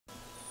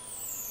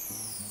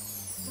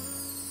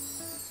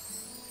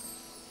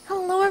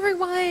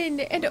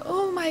Island, and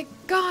oh my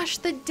gosh,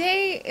 the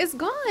day is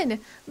gone.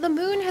 The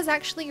moon has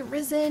actually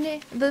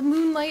risen. The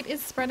moonlight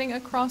is spreading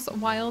across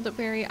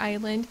Wildberry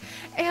Island,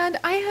 and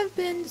I have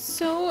been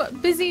so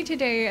busy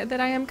today that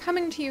I am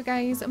coming to you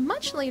guys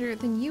much later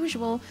than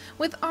usual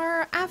with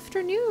our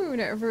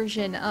afternoon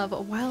version of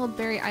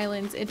Wildberry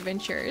Island's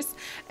adventures.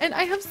 And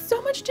I have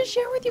so much to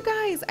share with you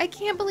guys. I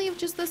can't believe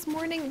just this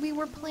morning we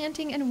were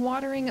planting and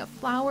watering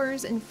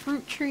flowers and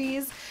fruit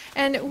trees,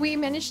 and we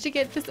managed to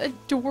get this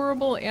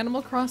adorable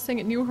Animal Crossing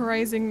New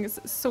Horizons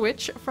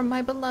Switch from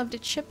my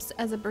beloved Chips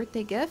as a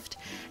birthday gift,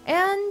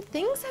 and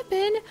things have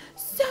been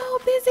so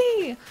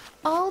busy.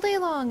 All day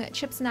long,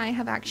 Chips and I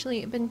have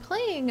actually been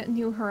playing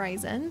New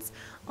Horizons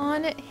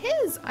on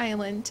his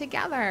island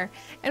together,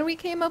 and we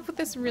came up with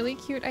this really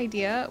cute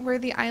idea where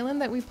the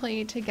island that we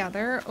play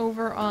together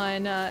over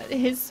on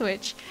his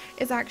Switch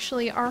is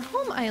actually our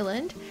home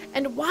island,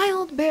 and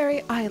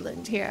Wildberry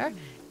Island here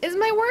is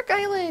my work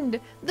island.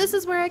 This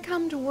is where I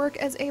come to work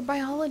as a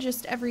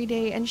biologist every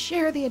day and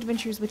share the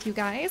adventures with you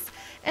guys.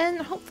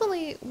 And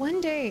hopefully one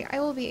day I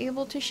will be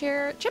able to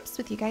share Chips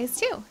with you guys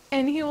too.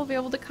 And he will be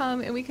able to come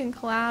and we can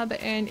collab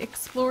and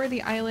explore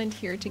the island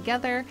here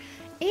together.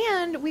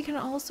 And we can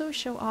also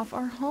show off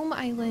our home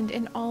island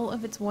and all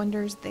of its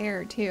wonders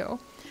there too.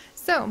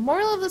 So,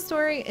 moral of the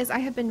story is I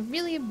have been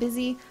really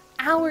busy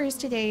hours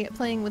today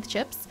playing with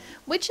Chips,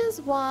 which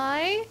is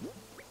why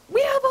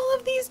we have all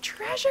of these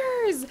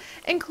treasures,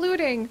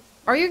 including,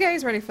 are you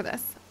guys ready for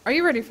this? Are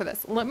you ready for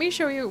this? Let me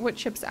show you what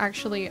Chips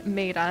actually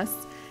made us.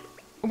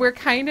 We're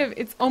kind of,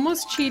 it's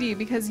almost cheaty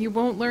because you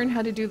won't learn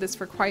how to do this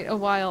for quite a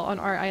while on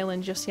our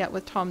island just yet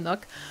with Tom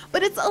Nook,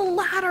 but it's a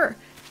ladder.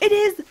 It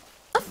is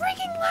a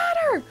freaking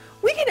ladder.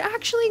 We can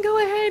actually go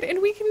ahead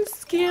and we can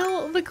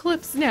scale the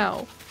cliffs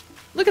now.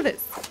 Look at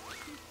this.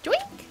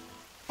 Doink.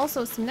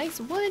 Also some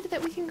nice wood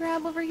that we can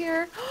grab over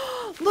here.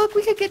 Look,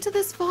 we could get to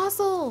this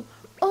fossil.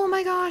 Oh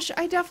my gosh,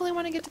 I definitely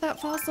want to get to that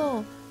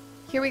fossil.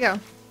 Here we go.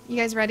 You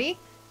guys ready?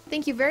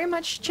 Thank you very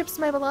much, Chips,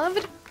 my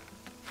beloved.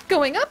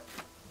 Going up.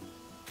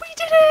 We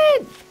did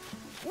it!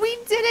 We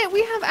did it!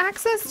 We have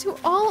access to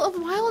all of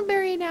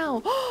Wildberry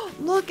now.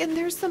 Look, and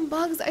there's some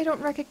bugs I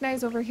don't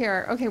recognize over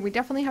here. Okay, we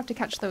definitely have to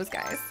catch those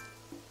guys.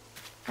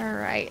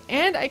 Alright,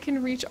 and I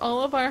can reach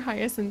all of our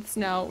hyacinths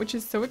now, which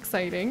is so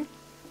exciting.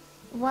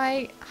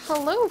 Why,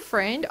 hello,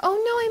 friend. Oh no,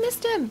 I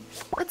missed him.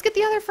 Let's get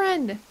the other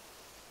friend.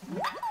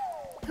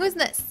 Who's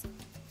this?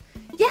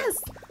 Yes!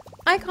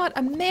 I caught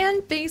a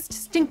man-faced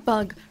stink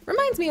bug.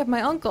 Reminds me of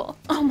my uncle.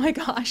 Oh my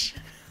gosh.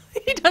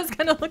 He does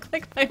kind of look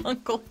like my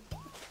uncle.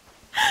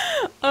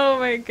 Oh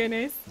my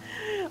goodness.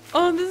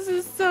 Oh, this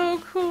is so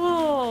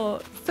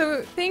cool.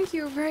 So thank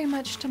you very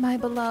much to my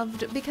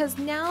beloved, because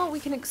now we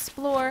can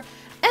explore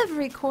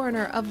every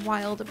corner of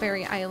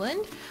Wildberry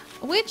Island,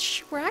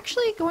 which we're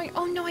actually going...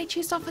 Oh no, I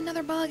chased off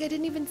another bug. I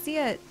didn't even see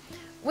it.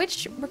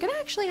 Which we're gonna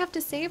actually have to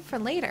save for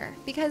later,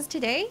 because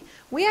today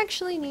we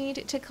actually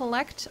need to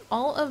collect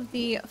all of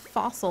the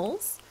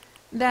fossils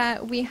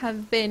that we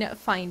have been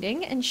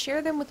finding and share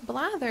them with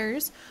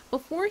Blathers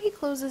before he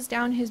closes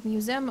down his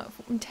museum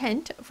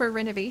tent for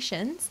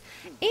renovations.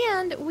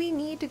 And we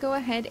need to go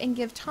ahead and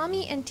give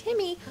Tommy and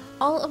Timmy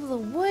all of the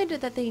wood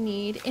that they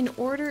need in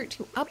order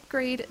to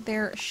upgrade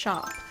their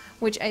shop,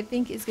 which I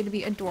think is going to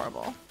be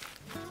adorable.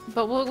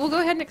 But we'll go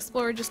ahead and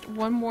explore just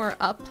one more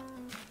up,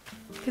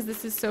 because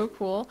this is so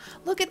cool.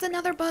 Look, it's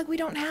another bug we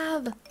don't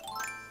have.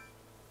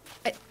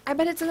 I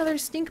bet it's another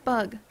stink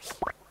bug.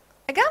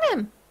 I got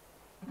him.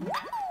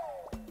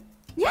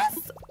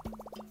 Yes!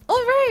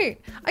 Alright!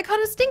 I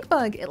caught a stink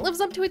bug. It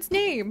lives up to its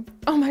name.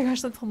 Oh my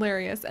gosh, that's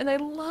hilarious. And I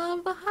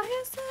love the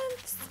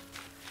hyacinths.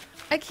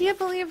 I can't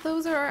believe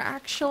those are our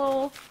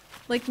actual,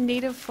 like,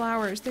 native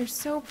flowers. They're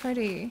so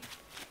pretty.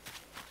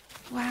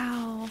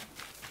 Wow.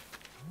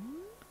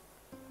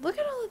 Look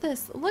at all of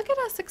this. Look at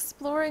us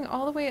exploring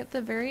all the way at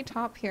the very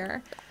top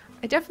here.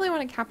 I definitely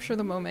want to capture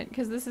the moment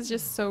because this is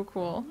just so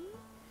cool.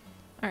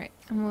 Alright,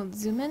 and we'll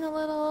zoom in a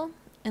little,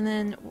 and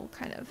then we'll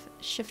kind of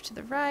shift to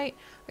the right.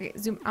 Okay,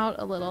 zoom out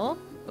a little.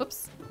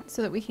 Oops.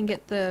 So that we can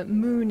get the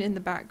moon in the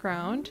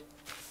background.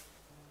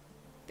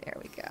 There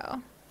we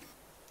go.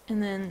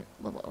 And then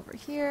a little over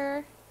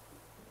here.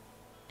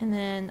 And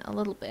then a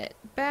little bit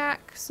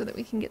back so that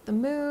we can get the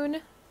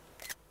moon.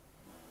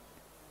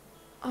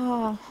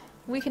 Oh,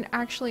 we can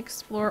actually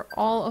explore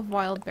all of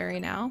Wildberry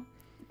now.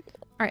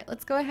 Alright,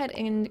 let's go ahead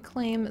and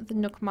claim the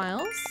Nook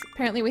Miles.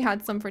 Apparently we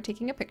had some for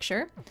taking a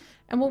picture.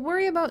 And we'll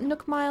worry about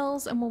Nook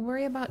Miles and we'll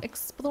worry about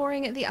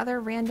exploring the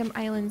other random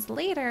islands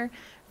later.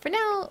 For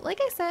now, like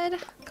I said,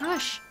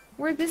 gosh,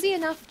 we're busy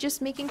enough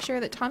just making sure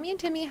that Tommy and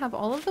Timmy have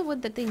all of the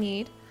wood that they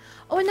need.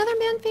 Oh, another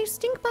man-faced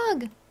stink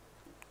bug!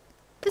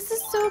 This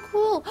is so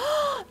cool.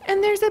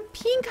 And there's a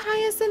pink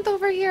hyacinth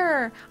over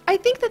here. I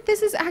think that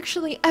this is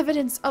actually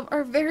evidence of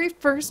our very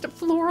first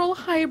floral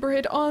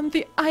hybrid on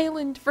the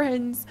island,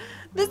 friends.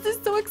 This is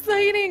so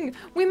exciting.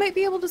 We might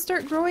be able to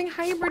start growing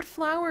hybrid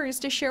flowers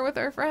to share with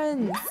our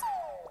friends.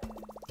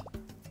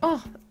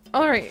 Oh,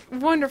 all right.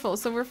 Wonderful.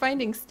 So we're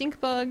finding stink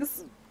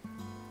bugs.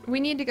 We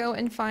need to go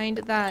and find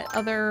that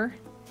other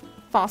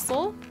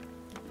fossil.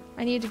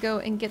 I need to go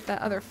and get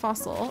that other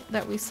fossil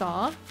that we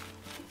saw.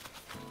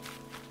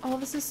 Oh,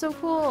 this is so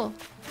cool.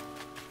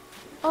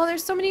 Oh,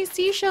 there's so many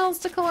seashells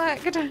to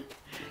collect.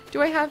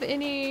 Do I have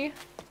any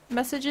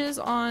messages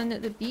on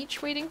the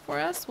beach waiting for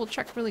us? We'll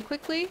check really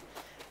quickly.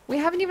 We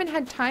haven't even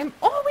had time.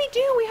 Oh, we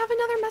do! We have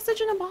another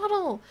message in a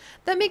bottle!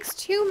 That makes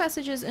 2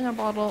 messages in a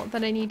bottle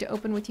that I need to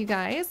open with you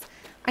guys.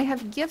 I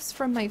have gifts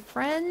from my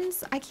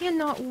friends. I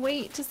cannot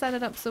wait to set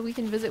it up so we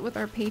can visit with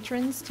our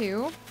patrons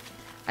too.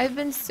 I've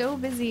been so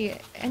busy,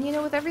 and you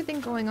know, with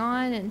everything going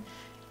on, and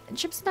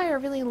Chips and I are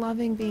really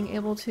loving being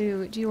able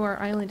to do our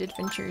island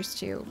adventures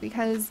too,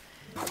 because,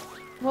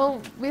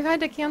 well, we've had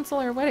to cancel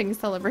our wedding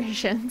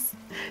celebrations.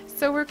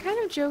 So we're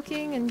kind of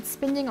joking and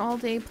spending all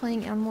day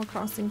playing Animal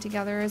Crossing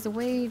together as a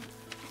way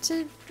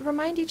to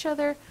remind each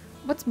other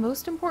what's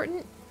most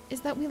important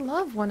is that we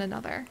love one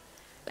another.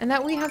 And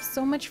that we have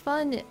so much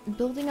fun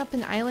building up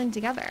an island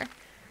together.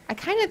 I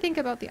kind of think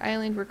about the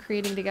island we're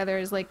creating together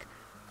as like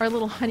our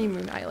little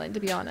honeymoon island, to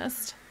be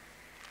honest.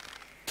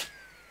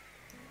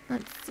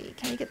 Let's see,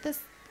 can I get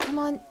this? Come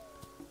on.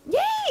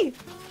 Yay!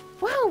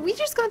 Wow, we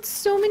just got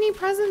so many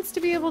presents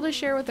to be able to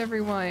share with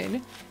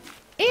everyone.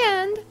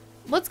 And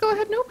let's go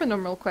ahead and open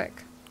them real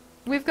quick.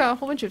 We've got a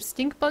whole bunch of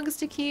stink bugs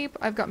to keep.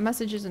 I've got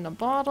messages in a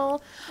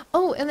bottle.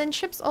 Oh, and then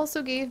Chips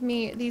also gave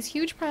me these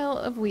huge pile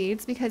of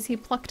weeds because he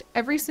plucked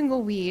every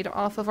single weed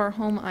off of our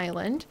home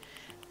island.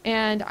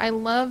 And I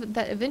love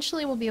that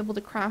eventually we'll be able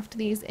to craft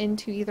these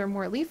into either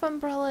more leaf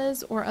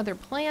umbrellas or other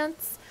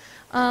plants.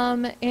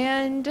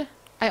 And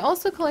I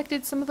also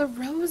collected some of the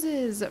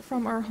roses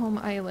from our home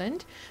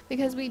island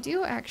because we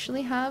do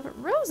actually have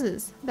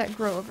roses that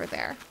grow over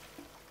there.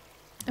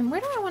 And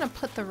where do I want to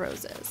put the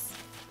roses?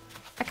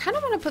 I kind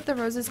of want to put the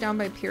roses down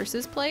by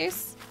Pierce's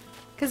place,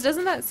 because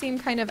doesn't that seem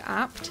kind of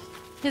apt?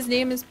 His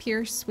name is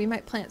Pierce. We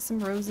might plant some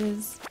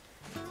roses.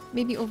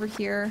 Maybe over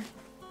here.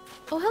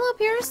 Oh, hello,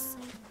 Pierce.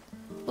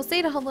 We'll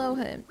say hello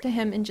to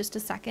him in just a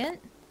second.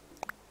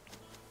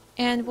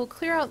 And we'll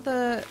clear out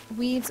the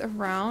weeds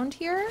around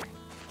here,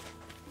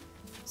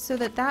 so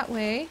that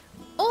way...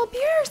 Oh,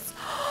 Pierce!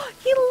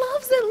 He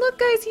loves it! Look,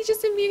 guys, he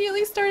just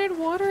immediately started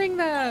watering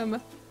them.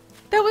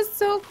 That was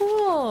so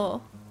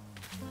cool.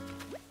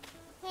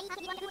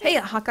 Hey,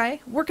 Hawkeye,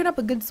 working up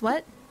a good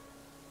sweat?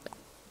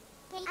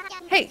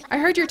 Hey, I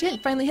heard your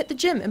tent finally hit the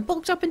gym and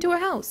bulked up into a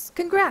house.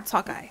 Congrats,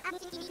 Hawkeye.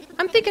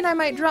 I'm thinking I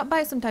might drop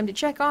by sometime to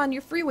check on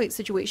your free weight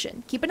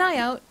situation. Keep an eye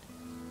out.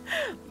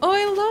 Oh,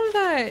 I love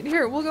that.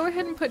 Here, we'll go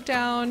ahead and put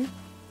down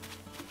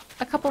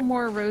a couple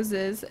more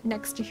roses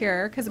next to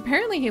here, because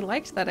apparently he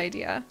liked that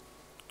idea.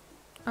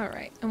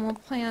 Alright, and we'll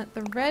plant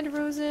the red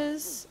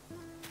roses,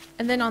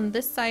 and then on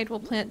this side we'll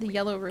plant the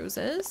yellow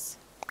roses.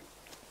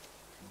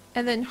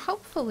 And then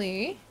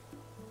hopefully,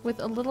 with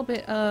a little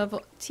bit of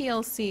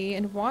TLC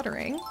and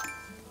watering,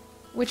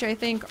 which I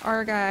think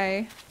our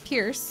guy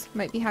Pierce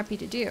might be happy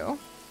to do,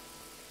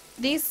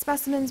 these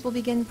specimens will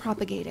begin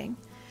propagating.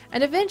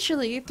 And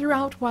eventually,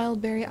 throughout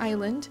Wildberry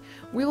Island,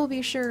 we will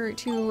be sure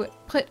to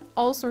put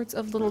all sorts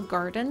of little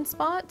garden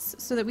spots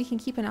so that we can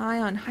keep an eye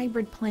on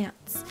hybrid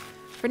plants.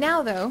 For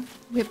now, though,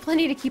 we have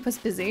plenty to keep us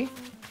busy.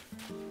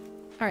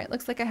 Alright,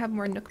 looks like I have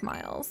more Nook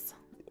Miles.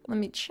 Let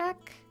me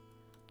check.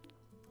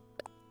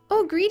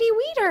 Oh, Greedy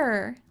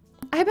Weeder!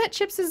 I bet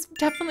Chips has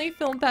definitely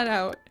filled that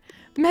out.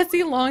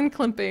 Messy Lawn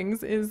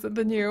Clippings is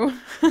the new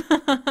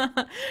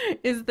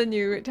is the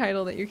new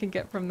title that you can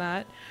get from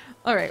that.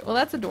 Alright, well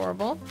that's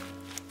adorable.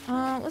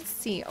 Let's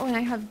see. Oh, and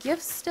I have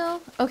gifts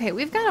still. Okay,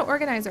 we've got to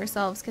organize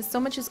ourselves because so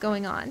much is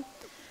going on.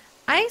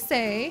 I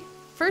say,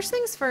 first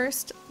things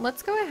first,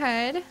 let's go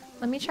ahead.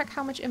 Let me check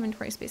how much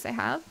inventory space I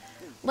have.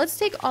 Let's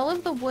take all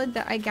of the wood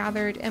that I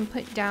gathered and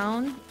put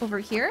down over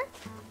here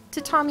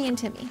to Tommy and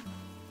Timmy.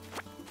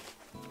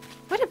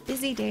 What a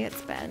busy day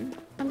it's been.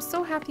 I'm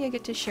so happy I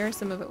get to share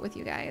some of it with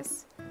you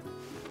guys.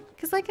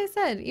 Because like I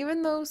said,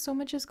 even though so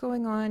much is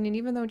going on, and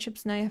even though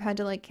Chips and I have had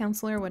to like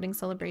cancel our wedding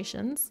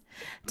celebrations,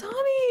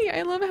 Tommy!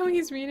 I love how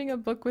he's reading a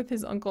book with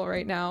his uncle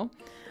right now.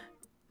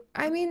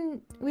 I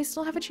mean, we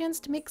still have a chance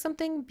to make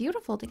something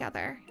beautiful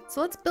together.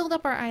 So let's build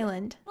up our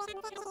island.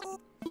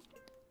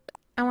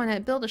 I want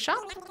to build a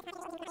shop.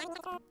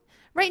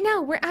 Right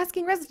now, we're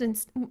asking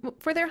residents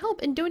for their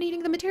help in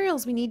donating the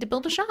materials we need to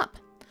build a shop.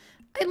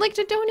 I'd like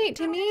to donate,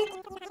 Timmy.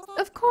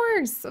 Of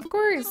course, of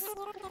course.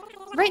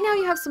 Right now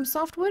you have some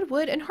softwood,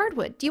 wood, and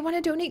hardwood. Do you want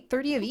to donate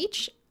 30 of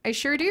each? I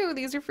sure do.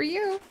 These are for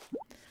you.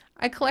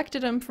 I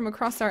collected them from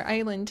across our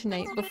island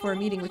tonight before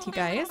meeting with you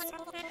guys.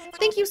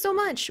 Thank you so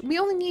much. We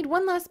only need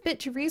one last bit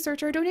to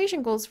research our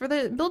donation goals for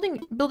the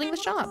building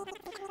the shop.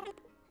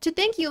 To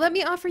thank you, let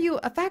me offer you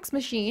a fax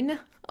machine.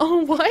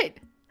 Oh, what?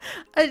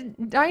 A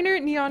diner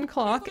neon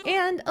clock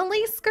and a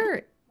lace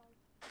skirt.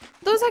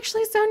 Those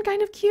actually sound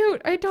kind of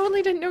cute. I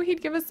totally didn't know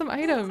he'd give us some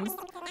items.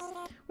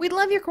 We'd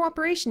love your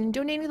cooperation in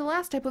donating the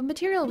last type of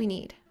material we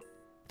need.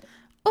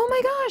 Oh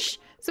my gosh!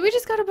 So we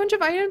just got a bunch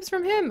of items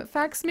from him.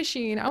 Fax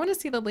machine. I want to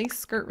see the lace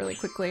skirt really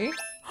quickly.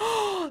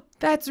 Oh,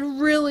 that's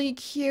really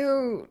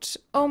cute.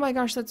 Oh my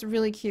gosh, that's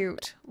really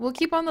cute. We'll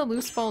keep on the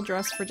loose fall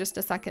dress for just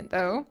a second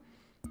though.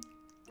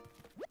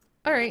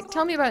 Alright,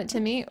 tell me about it,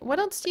 Timmy. What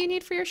else do you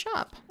need for your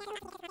shop?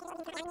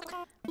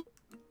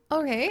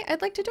 Okay,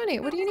 I'd like to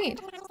donate. What do you need?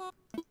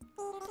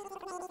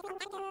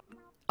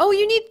 Oh,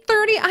 you need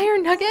 30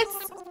 iron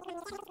nuggets?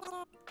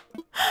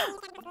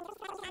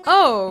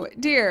 Oh,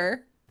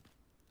 dear.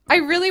 I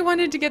really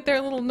wanted to get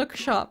their little Nook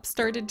shop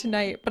started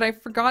tonight, but I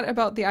forgot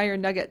about the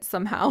iron nuggets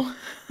somehow.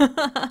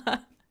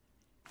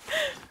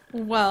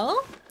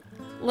 Well,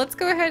 let's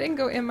go ahead and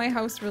go in my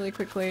house really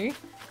quickly,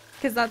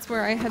 because that's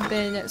where I have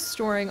been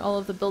storing all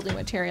of the building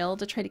material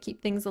to try to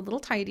keep things a little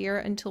tidier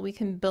until we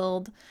can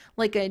build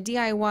like a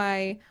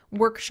DIY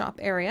workshop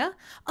area.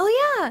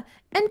 Oh yeah,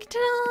 and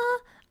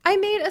ta-da! I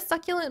made a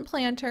succulent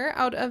planter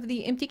out of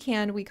the empty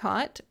can we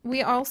caught.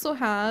 We also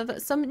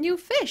have some new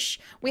fish.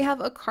 We have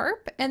a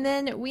carp, and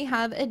then we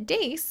have a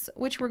dace,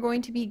 which we're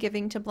going to be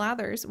giving to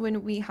Blathers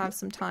when we have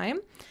some time.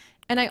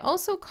 And I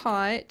also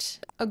caught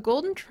a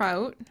golden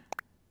trout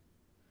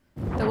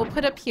that we'll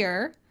put up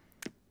here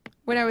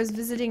when I was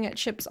visiting at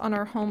Chips on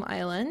our home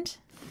island.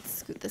 Let's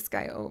scoot this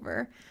guy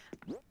over.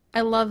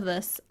 I love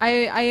this. I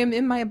am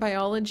in my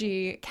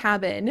biology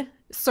cabin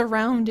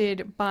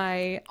surrounded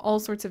by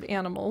all sorts of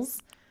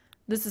animals.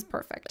 This is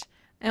perfect.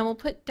 And we'll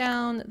put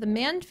down the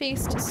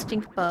man-faced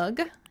stink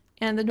bug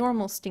and the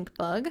normal stink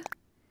bug.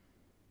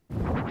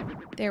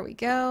 There we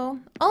go.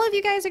 All of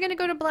you guys are going to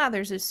go to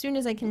Blathers as soon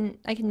as I can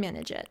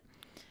manage it.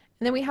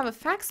 And then we have a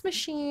fax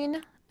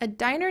machine, a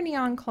diner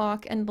neon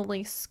clock, and the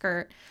lace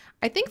skirt.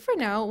 I think for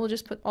now we'll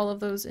just put all of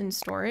those in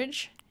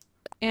storage.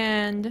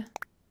 And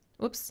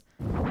whoops.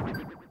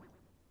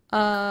 Did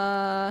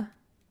I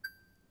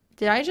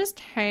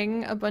just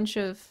hang a bunch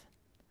of...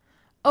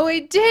 Oh, I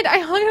did! I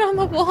hung it on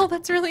the wall!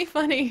 That's really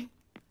funny.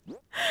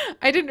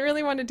 I didn't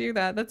really want to do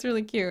that. That's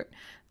really cute.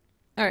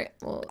 Alright,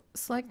 we'll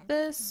select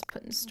this,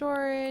 put in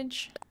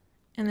storage,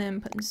 and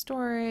then put in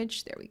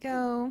storage. There we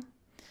go.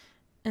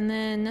 And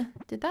then,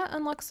 did that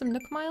unlock some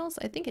Nook miles?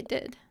 I think it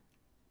did.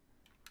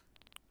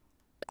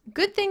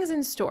 Good things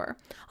in store.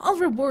 I'll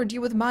reward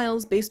you with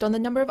miles based on the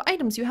number of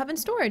items you have in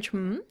storage.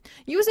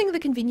 Using the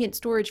convenient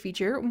storage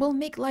feature will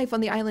make life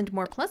on the island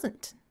more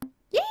pleasant.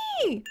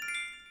 Yay!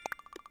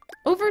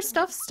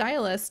 Overstuffed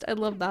stylist. I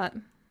love that.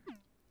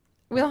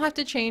 We'll have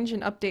to change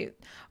and update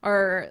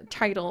our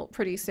title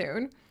pretty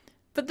soon.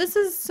 But this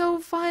is so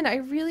fun. I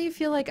really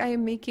feel like I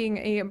am making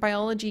a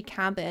biology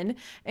cabin,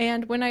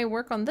 and when I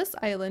work on this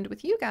island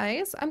with you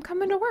guys, I'm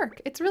coming to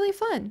work. It's really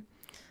fun.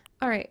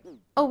 Alright.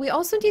 Oh, we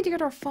also need to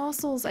get our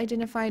fossils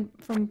identified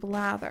from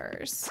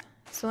Blathers.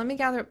 So let me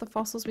gather up the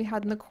fossils we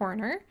had in the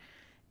corner,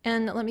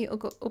 and let me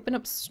open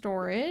up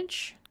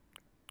storage.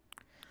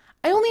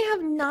 I only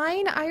have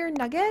 9 iron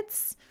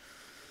nuggets?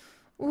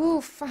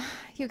 Oof.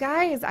 You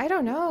guys, I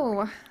don't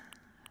know.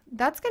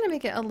 That's going to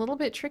make it a little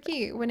bit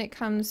tricky when it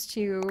comes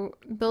to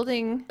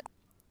building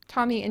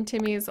Tommy and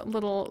Timmy's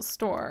little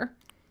store.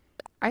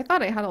 I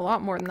thought I had a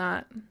lot more than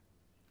that.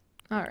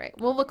 Alright,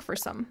 we'll look for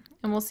some,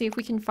 and we'll see if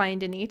we can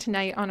find any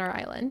tonight on our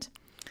island.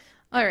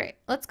 Alright,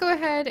 let's go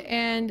ahead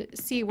and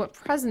see what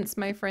presents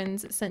my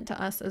friends sent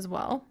to us as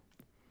well.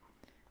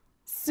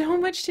 So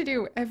much to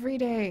do every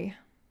day.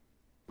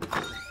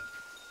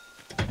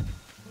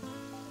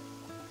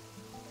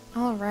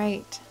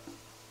 Alright.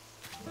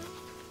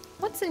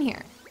 What's in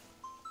here?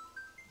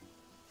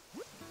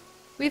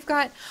 We've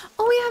got,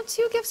 oh, we have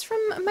 2 gifts from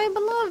my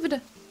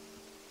beloved.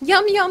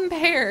 Yum yum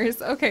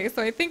pears. Okay,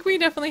 so I think we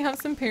definitely have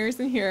some pears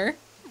in here.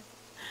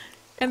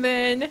 And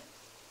then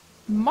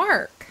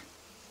Mark.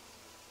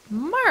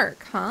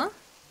 Mark, huh?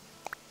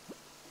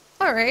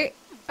 Alright,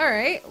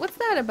 alright. What's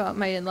that about,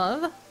 my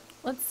love?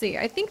 Let's see.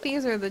 I think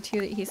these are the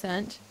 2 that he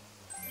sent.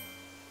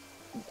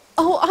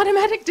 Oh,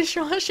 automatic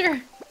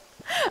dishwasher.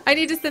 I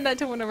need to send that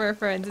to one of our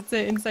friends. It's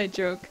an inside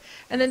joke.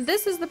 And then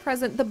this is the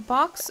present. The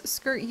box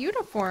skirt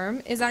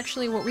uniform is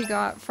actually what we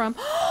got from...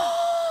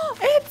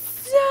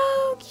 It's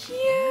so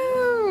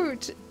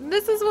cute!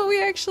 This is what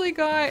we actually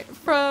got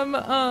from,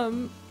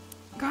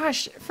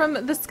 gosh,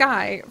 from the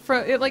sky.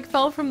 It like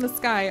fell from the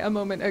sky a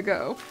moment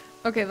ago.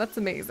 Okay, that's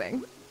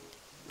amazing.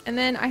 And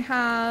then I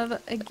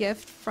have a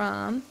gift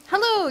from...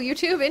 Hello,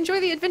 YouTube! Enjoy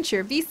the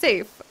adventure! Be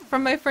safe!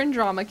 From my friend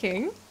Drama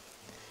King.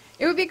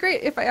 It would be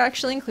great if I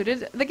actually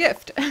included the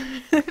gift.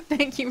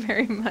 Thank you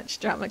very much,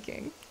 Drama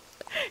King.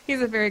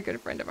 He's a very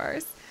good friend of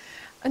ours.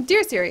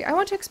 Dear Siri, I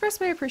want to express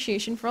my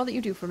appreciation for all that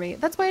you do for me.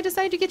 That's why I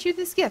decided to get you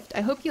this gift.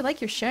 I hope you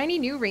like your shiny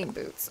new rain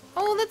boots.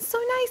 Oh, that's so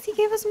nice. He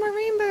gave us more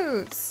rain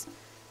boots.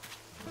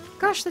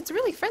 Gosh, that's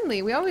really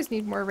friendly. We always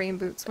need more rain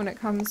boots when it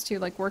comes to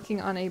like working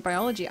on a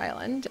biology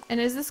island. And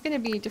is this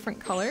going to be different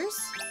colors?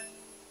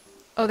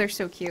 Oh, they're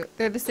so cute.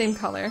 They're the same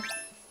color.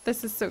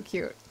 This is so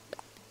cute.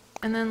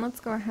 And then let's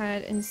go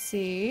ahead and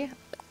see.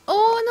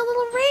 Oh, and a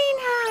little rain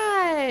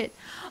hat!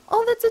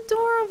 Oh, that's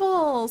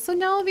adorable! So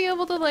now I'll be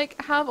able to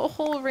like have a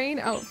whole rain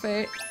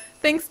outfit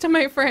thanks to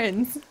my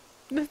friends.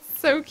 That's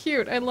so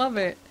cute. I love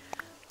it.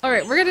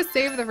 Alright, we're gonna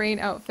save the rain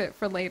outfit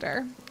for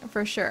later,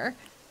 for sure.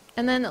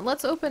 And then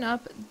let's open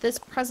up this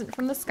present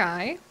from the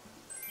sky.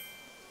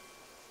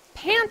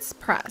 Pants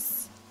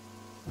press.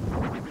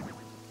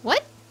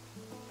 What?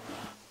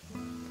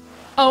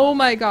 Oh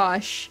my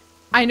gosh.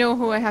 I know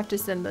who I have to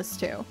send this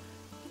to.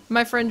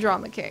 My friend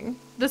Drama King.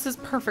 This is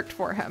perfect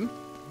for him.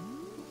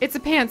 It's a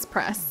pants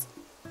press,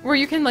 where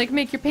you can like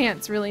make your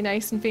pants really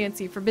nice and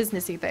fancy for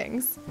businessy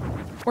things.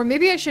 Or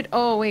maybe I should,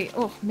 oh wait,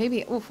 oh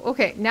maybe, oof,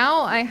 okay,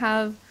 now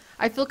I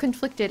feel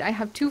conflicted. I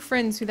have 2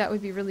 friends who that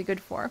would be really good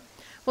for.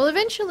 Well,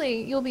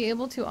 eventually you'll be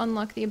able to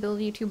unlock the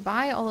ability to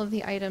buy all of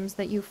the items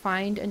that you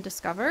find and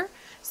discover.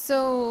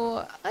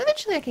 So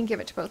eventually I can give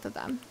it to both of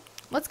them.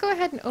 Let's go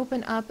ahead and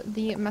open up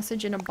the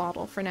message in a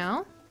bottle for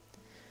now.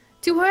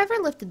 To whoever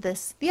lifted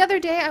this, the other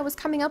day I was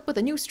coming up with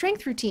a new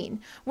strength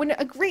routine when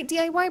a great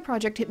DIY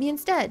project hit me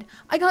instead.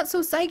 I got so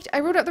psyched I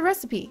wrote out the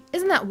recipe.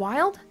 Isn't that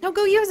wild? Now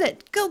go use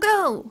it! Go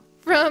go!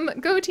 From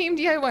Go Team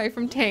DIY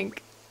from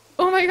Tank.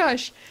 Oh my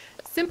gosh.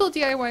 Simple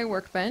DIY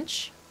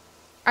workbench.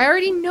 I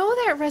already know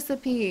that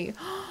recipe.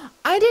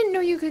 I didn't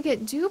know you could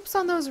get dupes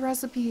on those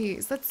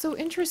recipes. That's so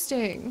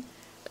interesting.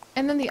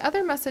 And then the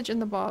other message in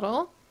the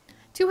bottle.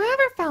 To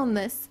whoever found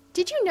this,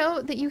 did you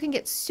know that you can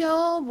get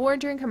so bored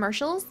during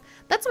commercials?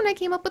 That's when I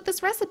came up with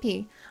this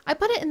recipe. I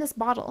put it in this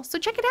bottle, so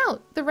check it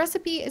out. The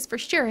recipe is for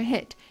sure a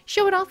hit.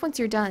 Show it off once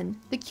you're done.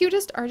 The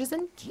cutest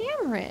artisan,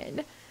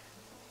 Cameron.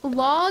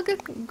 Log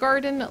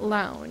Garden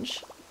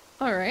Lounge.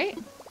 Alright,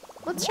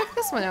 let's check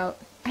this one out.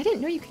 I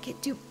didn't know you could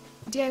get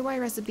DIY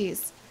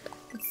recipes.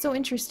 It's so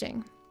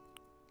interesting.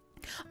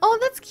 Oh,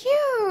 that's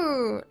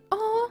cute!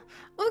 Oh,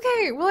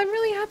 okay. Well, I'm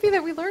really happy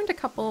that we learned a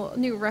couple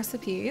new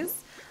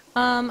recipes.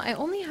 I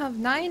only have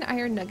 9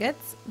 iron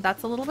nuggets.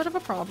 That's a little bit of a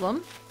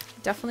problem.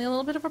 Definitely a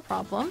little bit of a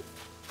problem.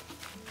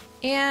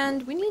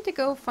 And we need to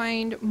go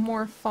find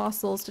more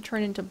fossils to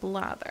turn into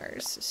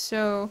blathers.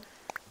 So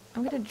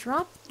I'm going to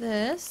drop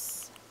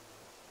this.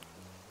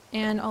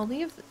 And I'll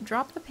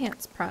drop the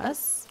pants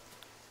press.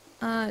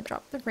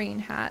 Drop the rain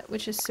hat,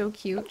 which is so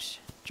cute.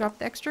 Drop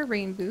the extra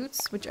rain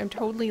boots, which I'm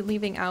totally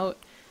leaving out.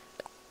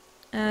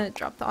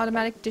 Drop the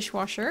automatic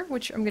dishwasher,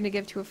 which I'm going to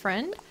give to a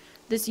friend.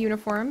 This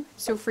uniform,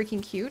 so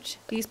freaking cute.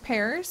 These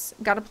pears,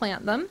 gotta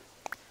plant them.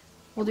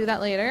 We'll do that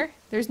later.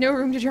 There's no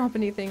room to drop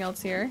anything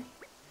else here.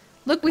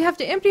 Look, we have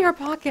to empty our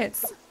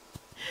pockets.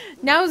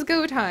 Now's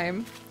go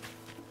time.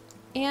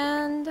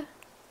 And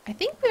I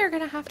think we are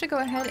gonna have to go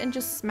ahead and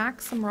just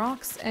smack some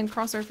rocks and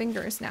cross our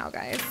fingers now,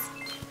 guys.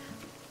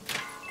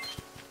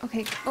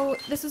 Okay, oh,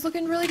 this is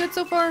looking really good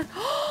so far.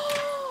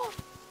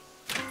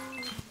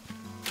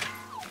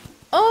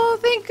 Oh,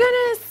 thank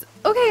goodness!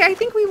 Okay, I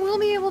think we will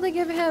be able to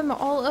give him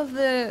all of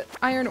the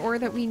iron ore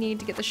that we need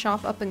to get the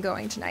shop up and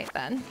going tonight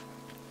then.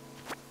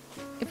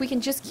 If we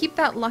can just keep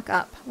that luck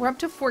up. We're up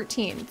to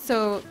 14,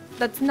 so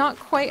that's not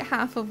quite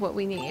half of what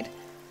we need.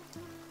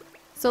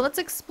 So let's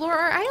explore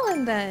our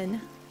island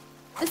then.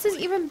 This is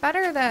even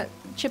better that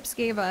Chips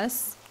gave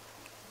us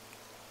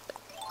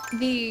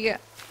the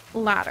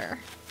ladder.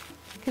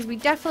 Because we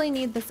definitely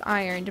need this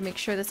iron to make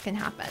sure this can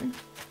happen.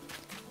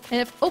 And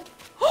if...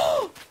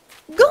 Oh!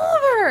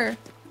 Gulliver!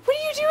 What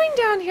are you doing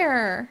down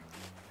here?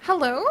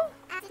 Hello?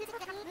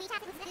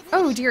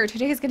 Oh dear,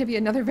 today is going to be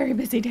another very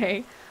busy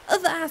day.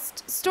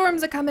 Avast!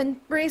 Storms a-comin'.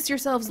 Brace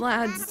yourselves,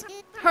 lads.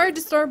 Hard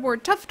to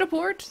starboard, tough to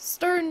port,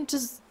 stern to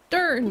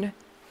stern.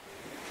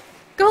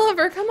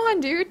 Gulliver, come on,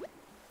 dude.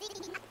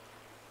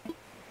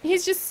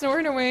 He's just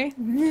snoring away.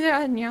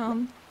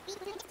 Nyam.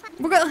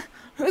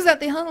 Who's at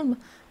the helm?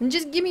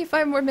 Just give me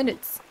 5 more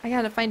minutes. I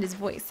gotta find his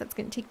voice. That's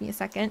gonna take me a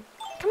second.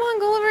 Come on,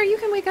 Gulliver, you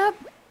can wake up.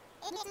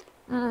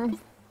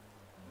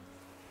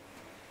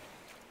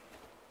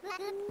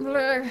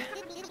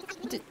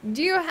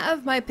 Do you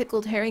have my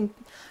pickled herring?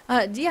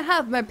 Do you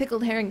have my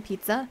pickled herring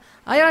pizza?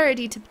 I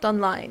already tipped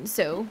online,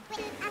 so...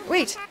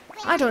 Wait,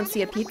 I don't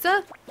see a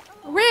pizza.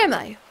 Where am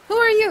I? Who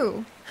are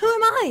you? Who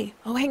am I?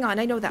 Oh, hang on,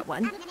 I know that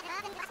one.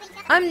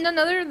 I'm none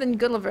other than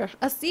Gulliver,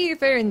 a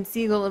seafaring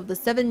seagull of the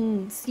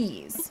 7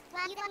 seas.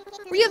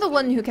 Were you the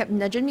one who kept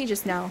nudging me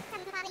just now?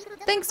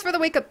 Thanks for the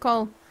wake-up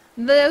call.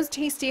 Those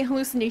tasty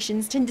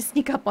hallucinations tend to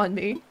sneak up on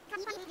me.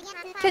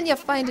 Can you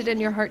find it in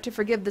your heart to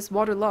forgive this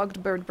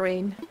waterlogged bird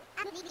brain?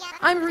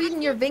 I'm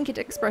reading your vacant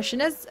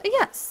expression as a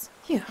yes.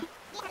 Yeah.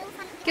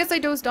 Guess I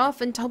dozed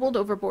off and tumbled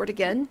overboard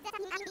again.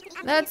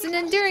 That's an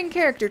endearing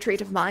character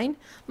trait of mine.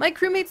 My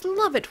crewmates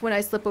love it when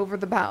I slip over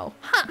the bow.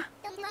 Ha!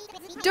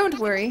 Don't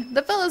worry,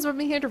 the fellas will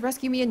be here to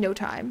rescue me in no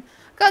time.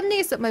 Got an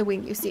ace up my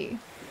wing, you see.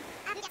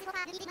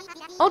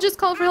 I'll just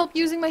call for help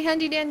using my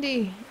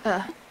handy-dandy,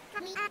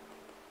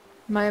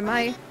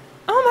 my...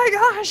 Oh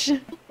my gosh!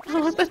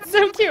 Oh, that's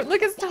so cute.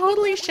 Look, it's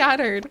totally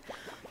shattered.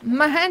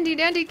 My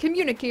handy-dandy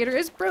communicator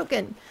is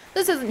broken.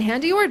 This isn't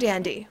handy or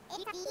dandy.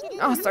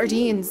 Oh,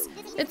 sardines.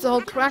 It's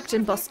all cracked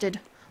and busted.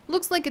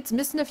 Looks like it's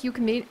missing a few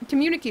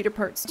communicator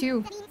parts,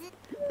 too.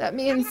 That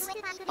means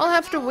I'll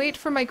have to wait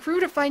for my crew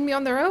to find me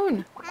on their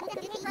own.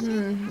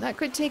 That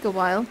could take a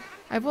while.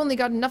 I've only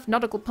got enough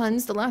nautical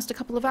puns to last a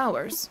couple of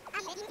hours.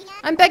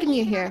 I'm begging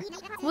you here.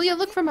 Will you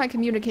look for my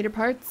communicator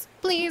parts?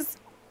 Please?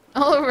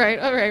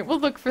 Alright, we'll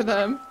look for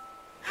them.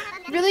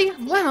 Really?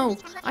 Wow,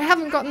 I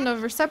haven't gotten a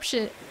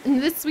reception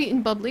this sweet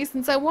and bubbly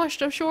since I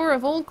washed ashore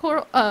of old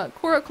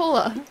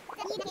Coracola.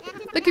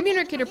 The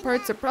communicator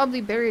parts are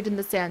probably buried in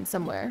the sand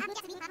somewhere.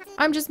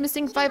 I'm just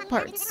missing 5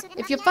 parts.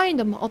 If you find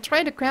them, I'll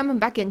try to cram them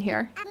back in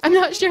here. I'm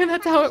not sure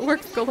that's how it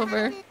works,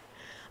 Gulliver.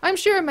 I'm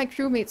sure my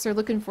crewmates are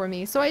looking for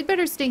me, so I'd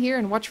better stay here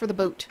and watch for the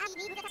boat.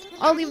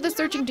 I'll leave the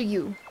searching to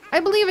you. I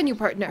believe in you,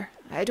 partner.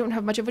 I don't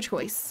have much of a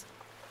choice.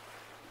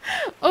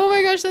 Oh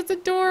my gosh, that's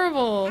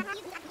adorable.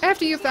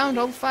 After you've found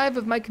all 5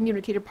 of my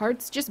communicator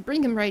parts, just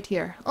bring them right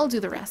here. I'll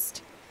do the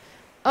rest.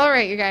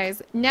 Alright, you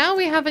guys. Now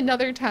we have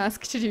another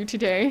task to do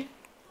today.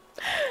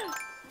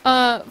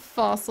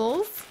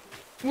 Fossils.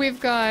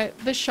 We've got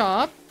the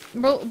shop.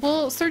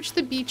 We'll search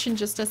the beach in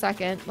just a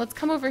second. Let's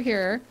come over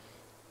here.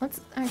 Let's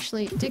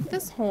actually dig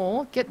this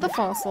hole, get the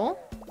fossil,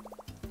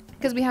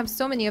 because we have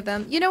so many of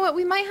them. You know what?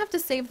 We might have to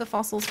save the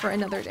fossils for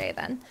another day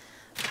then.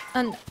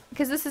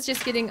 Because this is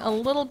just getting a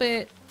little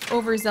bit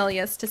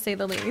overzealous, to say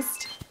the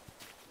least.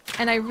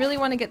 And I really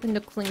want to get the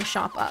Nookling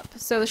shop up.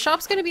 So the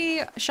shop's going to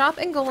be... Shop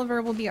and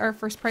Gulliver will be our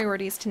first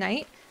priorities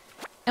tonight.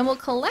 And we'll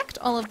collect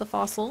all of the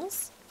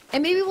fossils.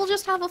 And maybe we'll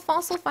just have a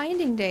fossil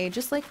finding day,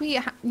 just like we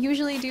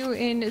usually do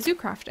in zoo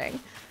crafting.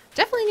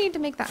 Definitely need to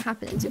make that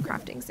happen in zoo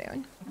crafting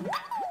soon.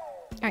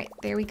 Alright,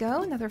 there we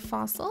go. Another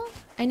fossil.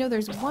 I know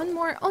there's one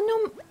more. Oh,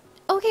 no.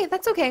 Okay,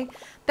 that's okay.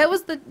 That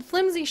was the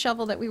flimsy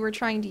shovel that we were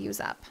trying to use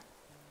up.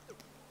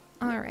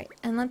 Alright,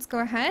 and let's go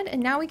ahead.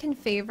 And now we can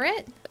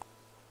favorite.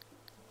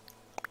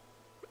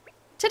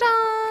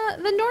 Ta-da!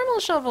 The normal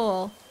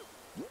shovel!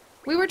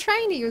 We were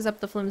trying to use up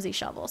the flimsy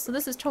shovel, so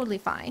this is totally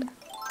fine.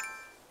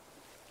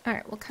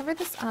 Alright, we'll cover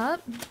this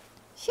up.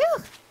 Phew!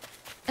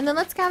 And then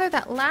let's gather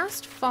that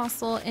last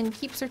fossil and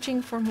keep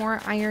searching for more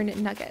iron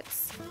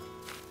nuggets.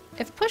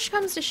 If push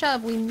comes to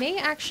shove, we may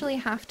actually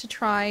have to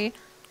try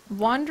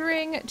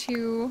wandering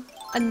to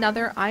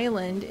another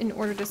island in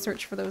order to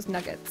search for those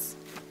nuggets.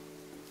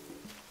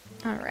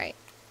 Alright,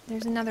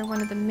 there's another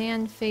one of the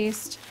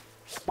man-faced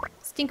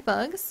stink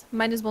bugs.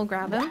 Might as well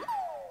grab him.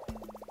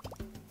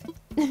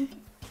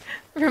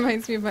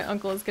 Reminds me of my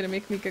uncle. Is gonna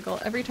make me giggle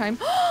every time.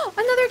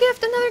 Another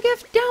gift! Another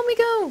gift! Down we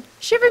go!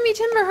 Shiver me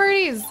timber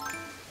hearties!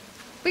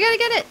 We gotta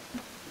get it!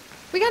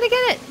 We gotta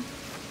get it!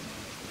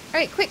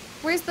 Alright, quick!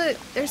 Where's the...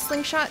 There's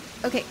slingshot.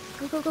 Okay,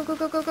 go, go, go, go,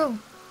 go, go, go.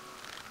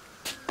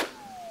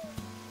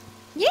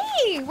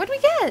 Yay! What do we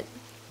get?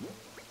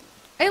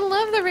 I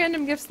love the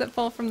random gifts that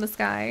fall from the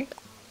sky.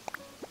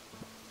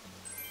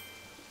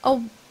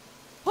 Oh.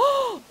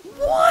 Oh!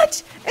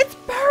 What? It's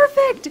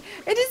perfect!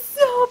 It is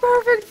so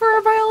perfect for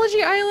our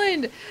biology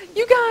island!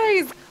 You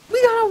guys!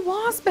 We got a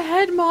wasp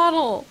head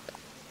model!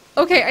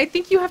 Okay, I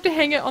think you have to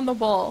hang it on the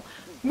wall.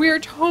 We're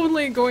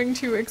totally going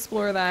to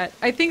explore that.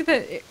 I think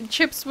that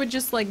chips would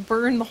just like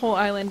burn the whole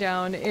island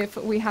down if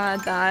we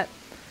had that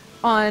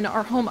on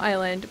our home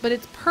island, but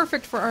it's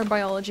perfect for our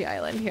biology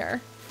island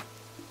here.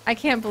 I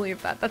can't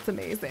believe that. That's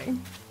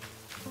amazing.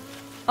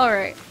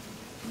 Alright.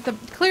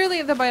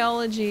 Clearly the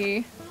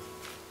biology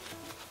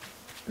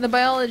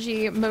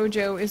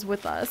mojo is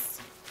with us.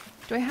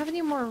 Do I have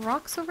any more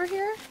rocks over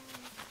here?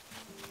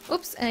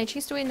 Oops, and I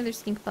chased away another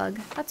stink bug.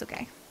 That's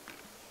okay.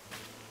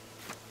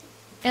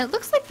 And it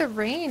looks like the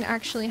rain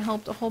actually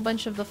helped a whole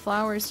bunch of the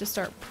flowers to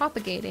start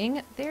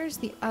propagating. There's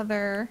the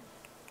other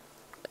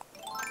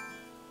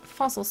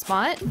fossil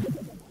spot.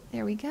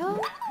 There we go.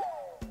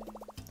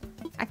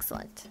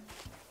 Excellent.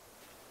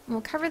 And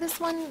we'll cover this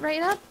one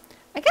right up.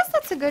 I guess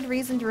that's a good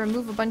reason to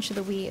remove a bunch of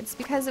the weeds,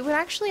 because it would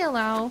actually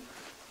allow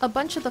a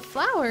bunch of the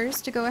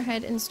flowers to go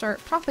ahead and start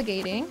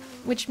propagating,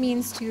 which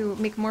means to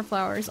make more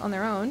flowers on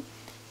their own.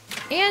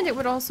 And it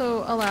would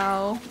also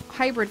allow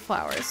hybrid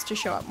flowers to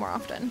show up more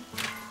often.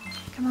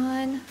 Come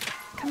on.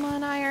 Come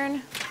on,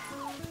 iron.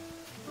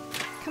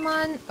 Come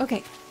on.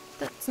 Okay,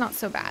 that's not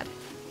so bad.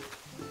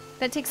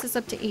 That takes us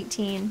up to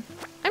 18.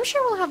 I'm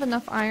sure we'll have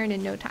enough iron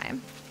in no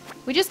time.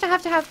 We just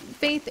have to have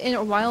faith in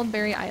a wild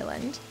berry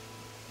island.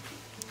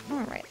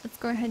 Alright, let's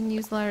go ahead and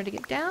use the ladder to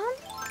get down.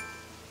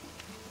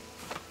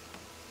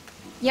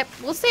 Yep,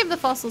 we'll save the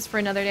fossils for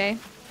another day.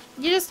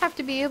 You just have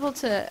to be able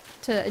to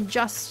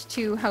adjust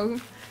to how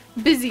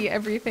busy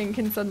everything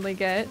can suddenly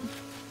get.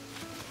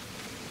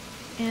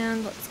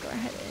 And let's go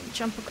ahead and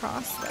jump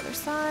across the other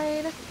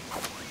side.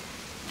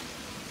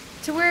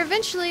 To where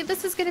eventually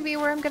this is going to be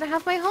where I'm going to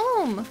have my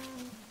home.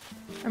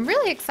 I'm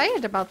really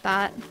excited about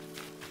that.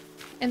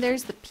 And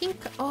there's the pink...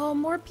 Oh,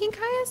 more pink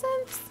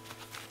hyacinths?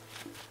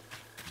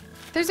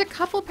 There's a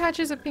couple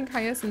patches of pink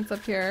hyacinths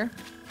up here.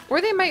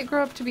 Or they might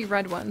grow up to be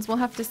red ones. We'll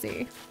have to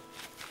see.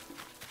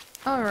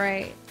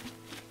 Alright.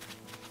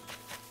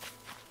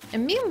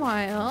 And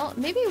meanwhile,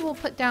 maybe we'll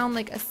put down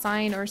like a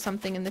sign or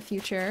something in the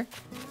future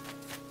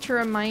to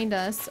remind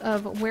us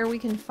of where we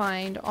can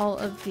find all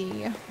of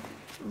the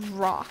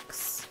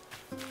rocks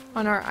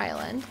on our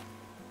island.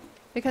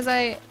 Because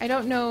I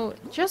don't know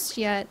just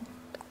yet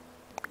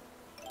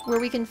where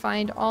we can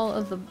find all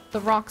of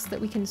the rocks that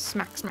we can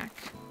smack.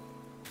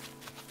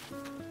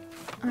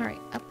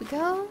 Alright, up we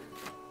go.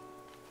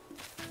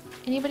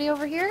 Anybody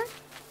over here?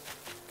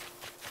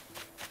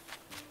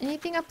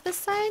 Anything up this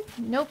side?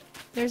 Nope.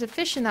 There's a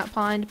fish in that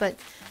pond, but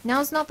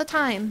now's not the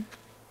time.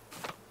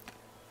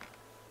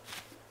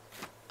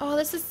 Oh,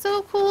 this is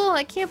so cool.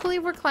 I can't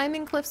believe we're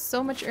climbing cliffs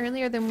so much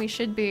earlier than we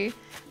should be,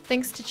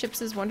 thanks to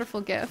Chips's wonderful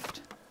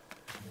gift.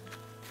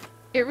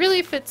 It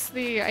really fits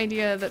the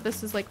idea that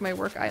this is like my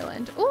work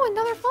island. Oh,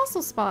 another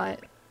fossil spot.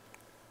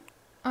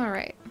 All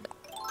right.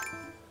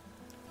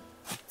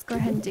 Let's go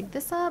ahead and dig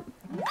this up.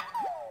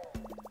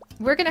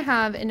 We're gonna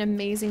have an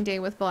amazing day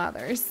with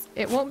Blathers.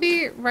 It won't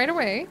be right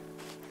away.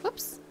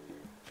 Whoops.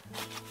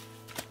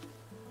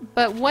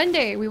 But one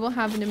day we will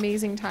have an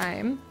amazing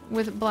time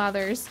with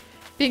Blathers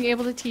being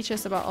able to teach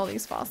us about all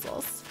these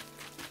fossils.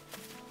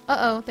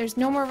 Uh-oh, there's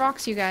no more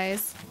rocks, you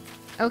guys.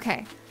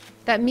 Okay,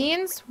 that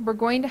means we're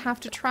going to have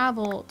to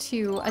travel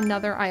to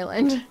another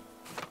island.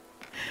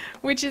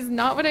 Which is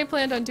not what I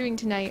planned on doing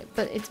tonight,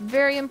 but it's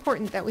very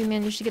important that we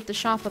manage to get the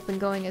shop up and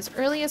going as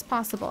early as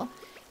possible.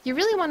 You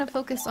really want to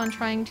focus on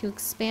trying to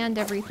expand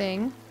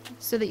everything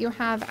so that you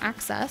have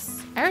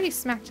access. I already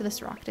smacked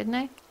this rock, didn't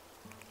I?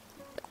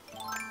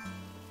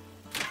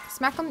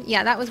 Smack them?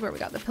 Yeah, that was where we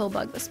got the pill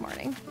bug this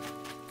morning.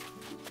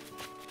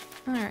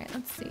 Alright,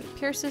 let's see.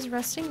 Pierce is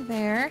resting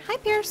there. Hi,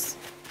 Pierce!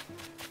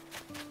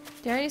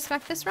 Did I already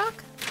smack this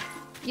rock?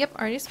 Yep,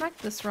 already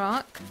smacked this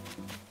rock.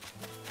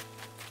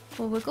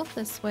 We'll wiggle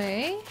this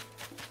way.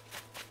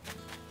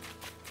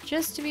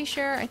 Just to be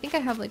sure, I think I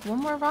have like one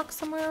more rock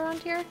somewhere around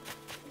here.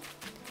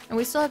 And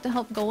we still have to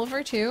help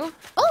Gulliver too.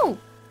 Oh!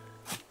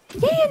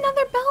 Yay,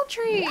 another bell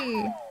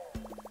tree!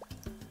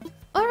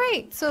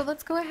 Alright, so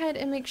let's go ahead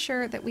and make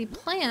sure that we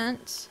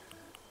plant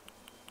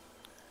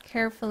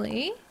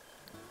carefully.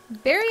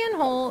 Bury and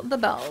hole the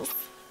bells.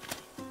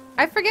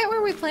 I forget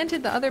where we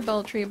planted the other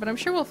bell tree, but I'm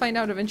sure we'll find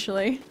out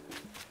eventually.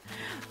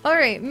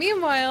 Alright,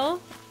 meanwhile,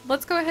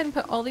 let's go ahead and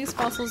put all these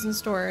fossils in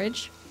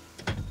storage.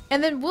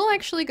 And then we'll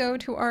actually go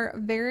to our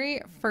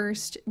very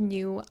first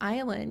new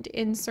island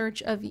in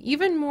search of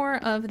even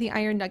more of the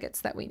iron nuggets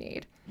that we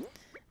need.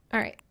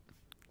 Alright,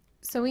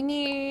 so we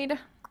need,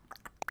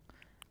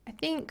 I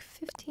think,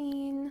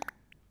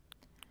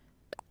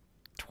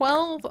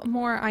 12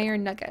 more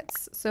iron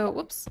nuggets. So,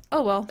 whoops.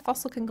 Oh well,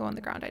 fossil can go on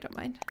the ground, I don't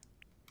mind.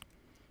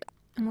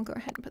 And we'll go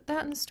ahead and put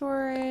that in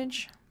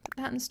storage,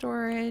 put that in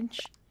storage,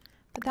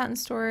 put that in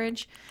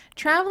storage.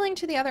 Traveling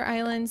to the other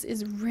islands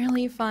is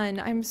really fun.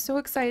 I'm so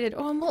excited.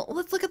 Oh, well,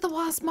 let's look at the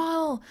wasp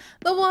model.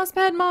 The wasp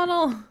head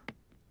model.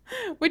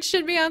 Which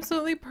should be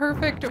absolutely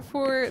perfect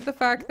for the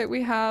fact that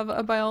we have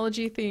a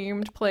biology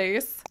themed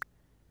place.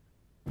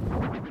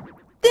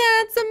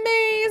 That's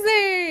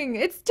amazing!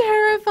 It's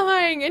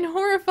terrifying and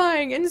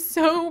horrifying and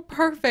so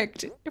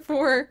perfect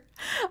for...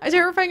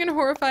 terrifying and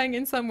horrifying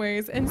in some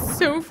ways, and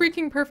so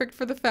freaking perfect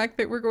for the fact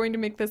that we're going to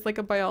make this like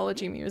a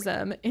biology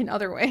museum in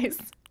other ways.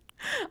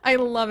 I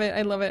love it,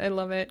 I love it, I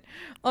love it.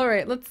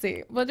 Alright, let's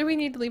see. What do we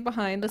need to leave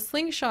behind? The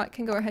slingshot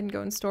can go ahead and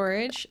go in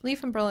storage.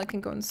 Leaf umbrella can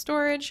go in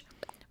storage.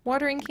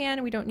 Watering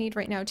can we don't need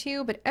right now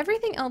too, but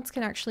everything else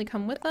can actually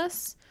come with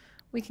us.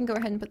 We can go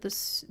ahead and put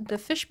the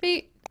fish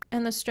bait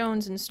and the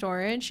stones in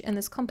storage, and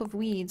this clump of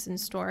weeds in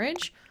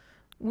storage.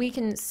 We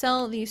can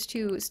sell these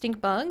two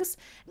stink bugs,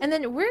 and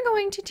then we're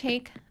going to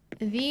take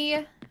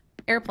the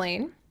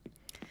airplane,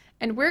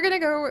 and we're gonna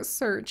go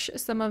search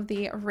some of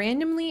the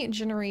randomly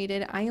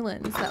generated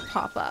islands that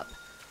pop up,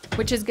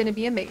 which is gonna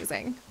be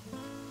amazing.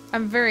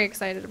 I'm very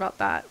excited about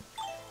that.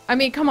 I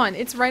mean, come on,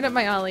 it's right up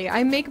my alley.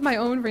 I make my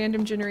own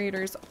random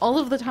generators all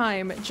of the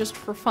time just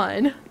for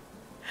fun.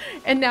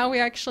 And now we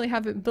actually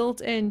have it built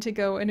in to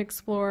go and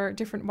explore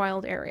different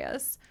wild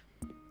areas.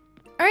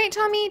 Alright,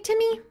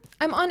 Timmy,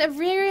 I'm on a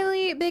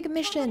really big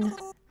mission.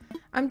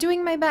 I'm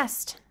doing my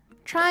best.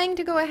 Trying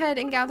to go ahead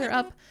and gather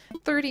up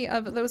 30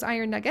 of those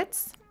iron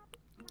nuggets.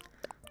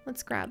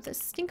 Let's grab this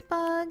stink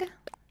bug.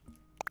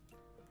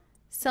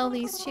 Sell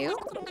these two.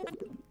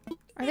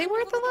 Are they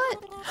worth a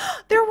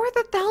lot? They're worth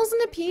 1,000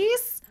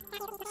 apiece?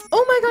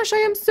 Oh my gosh, I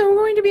am so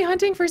going to be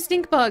hunting for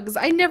stink bugs.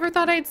 I never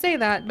thought I'd say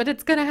that, but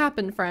it's gonna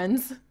happen,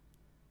 friends.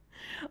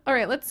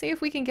 Alright, let's see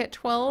if we can get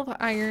 12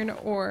 iron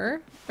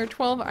ore, or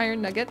 12 iron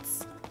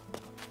nuggets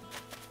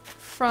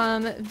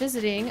from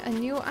visiting a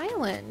new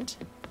island.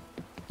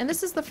 And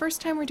this is the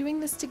first time we're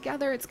doing this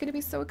together. It's gonna be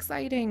so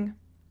exciting.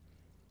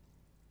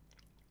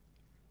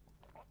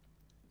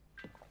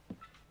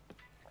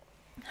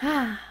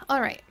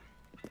 Alright.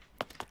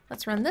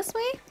 Let's run this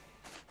way.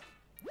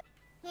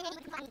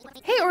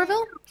 Hey,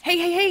 Orville!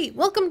 Hey!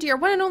 Welcome to your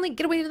one and only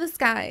getaway to the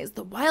skies,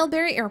 the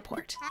Wildberry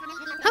Airport.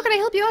 How can I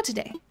help you out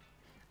today?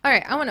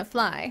 Alright, I want to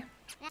fly.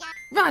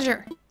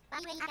 Roger!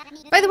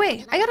 By the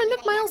way, I got a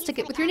Nook Miles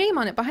ticket with your name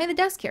on it behind the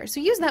desk here, so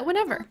use that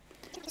whenever.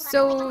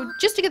 So,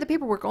 just to get the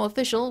paperwork all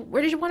official,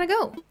 where did you want to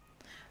go?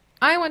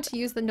 I want to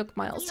use the Nook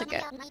Miles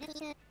ticket.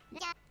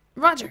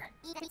 Roger.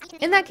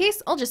 In that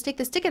case, I'll just take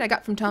this ticket I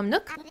got from Tom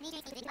Nook.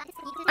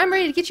 I'm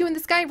ready to get you in the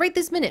sky right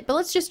this minute, but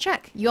let's just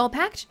check. You all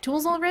packed?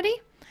 Tools all ready?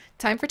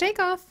 Time for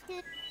takeoff.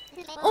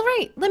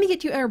 Alright, let me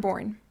get you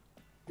airborne.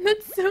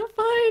 That's so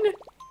fun!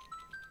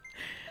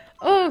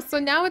 Oh, so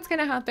now what's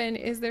gonna happen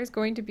is there's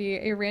going to be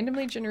a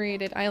randomly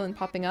generated island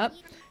popping up.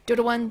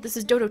 Dodo 1, this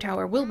is Dodo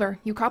Tower. Wilbur,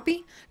 you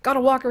copy? Got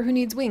a walker who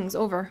needs wings,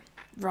 over.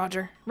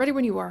 Roger. Ready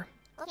when you are.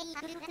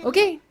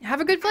 Okay,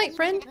 have a good flight,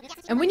 friend.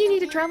 And when you need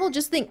to travel,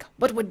 just think,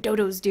 what would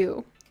dodos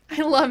do?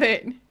 I love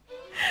it.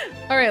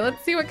 Alright,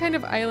 let's see what kind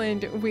of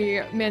island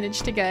we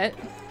managed to get.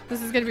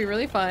 This is gonna be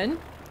really fun.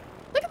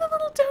 Look at the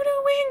little dodo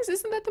wings!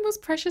 Isn't that the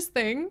most precious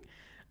thing?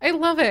 I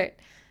love it.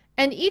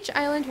 And each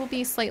island will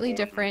be slightly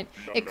different.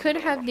 It could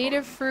have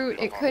native fruit,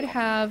 it could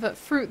have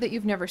fruit that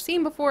you've never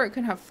seen before, it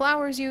could have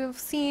flowers you've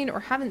seen or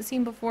haven't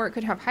seen before, it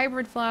could have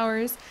hybrid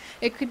flowers,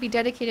 it could be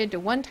dedicated to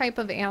one type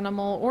of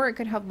animal, or it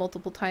could have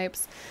multiple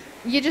types.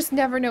 You just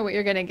never know what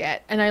you're gonna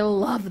get, and I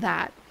love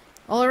that.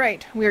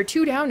 Alright, we are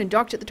 2 down and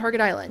docked at the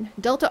target island.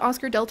 Delta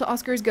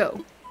Oscars,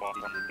 go.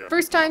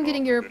 First time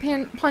getting your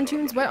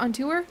pontoons wet on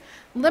tour?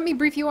 Let me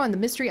brief you on the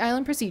Mystery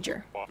Island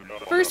procedure.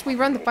 First, we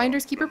run the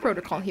Finders Keeper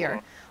protocol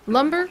here.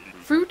 Lumber,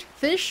 fruit,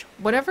 fish,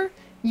 whatever,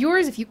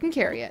 yours if you can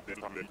carry it.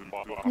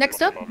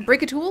 Next up,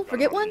 break a tool,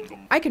 forget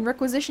one? I can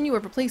requisition you a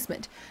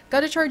replacement.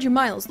 Gotta charge you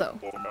miles though.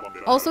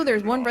 Also,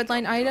 there's one red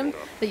line item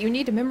that you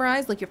need to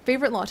memorize like your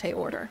favorite latte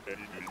order.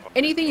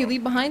 Anything you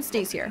leave behind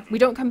stays here. We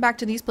don't come back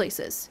to these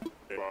places.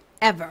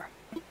 Ever.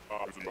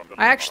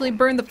 I actually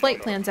burned the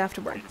flight plans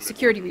afterward.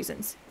 Security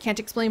reasons. Can't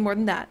explain more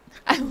than that.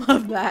 I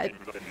love that.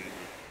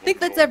 Think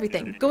that's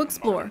everything. Go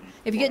explore.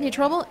 If you get into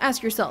trouble,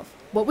 ask yourself,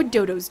 what would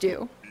dodos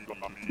do?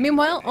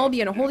 Meanwhile, I'll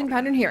be in a holding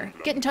pattern here.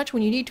 Get in touch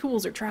when you need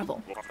tools or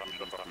travel.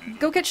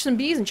 Go catch some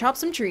bees and chop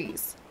some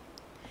trees.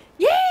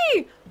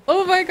 Yay!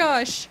 Oh my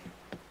gosh.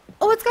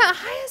 Oh, it's got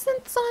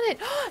hyacinths on it.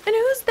 And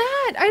who's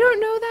that? I don't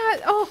know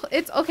that. Oh,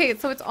 it's okay.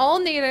 So it's all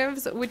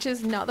natives, which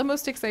is not the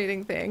most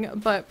exciting thing,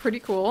 but pretty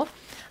cool.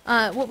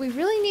 What we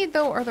really need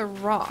though are the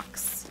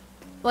rocks.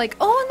 Like,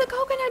 oh, and the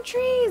coconut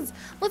trees.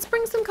 Let's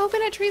bring some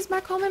coconut trees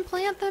back home and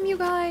plant them, you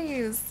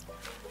guys.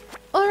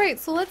 All right,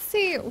 so let's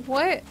see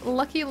what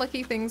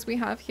lucky things we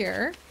have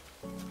here.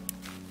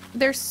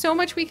 There's so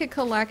much we could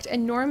collect,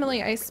 and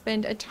normally I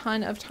spend a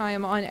ton of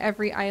time on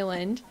every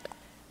island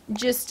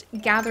just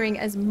gathering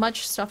as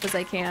much stuff as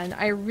I can.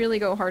 I really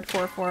go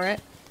hardcore for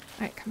it.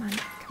 All right, come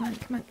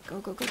on.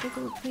 Go,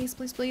 please,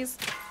 please, please.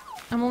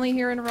 I'm only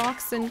hearing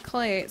rocks and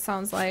clay, it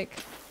sounds like.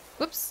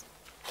 Whoops.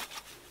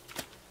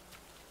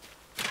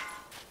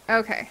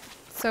 Okay,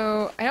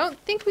 so I don't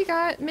think we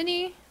got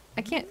many.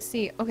 I can't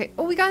see. Okay,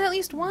 oh, we got at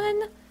least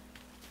one.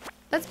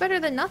 That's better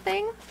than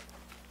nothing.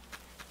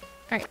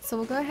 Alright, so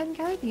we'll go ahead and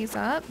gather these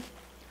up.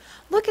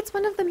 Look, it's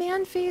one of the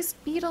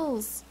man-faced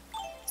beetles.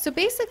 So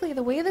basically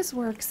the way this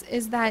works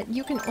is that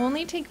you can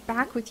only take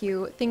back with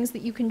you things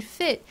that you can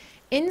fit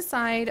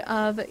inside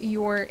of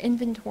your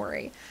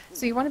inventory.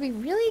 So you want to be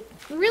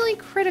really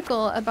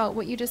critical about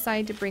what you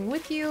decide to bring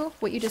with you,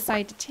 what you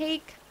decide to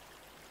take.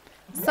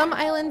 Some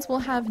islands will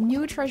have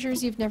new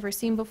treasures you've never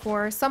seen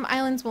before. Some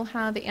islands will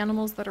have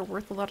animals that are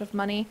worth a lot of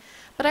money.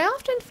 But I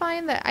often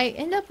find that I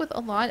end up with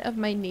a lot of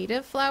my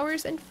native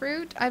flowers and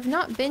fruit. I've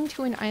not been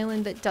to an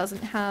island that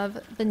doesn't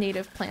have the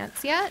native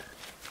plants yet.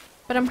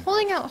 But I'm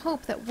holding out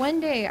hope that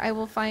one day I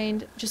will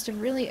find just a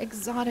really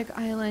exotic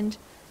island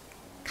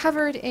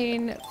covered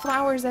in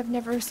flowers I've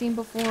never seen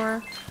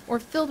before, or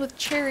filled with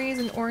cherries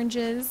and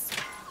oranges.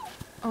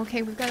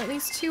 Okay, we've got at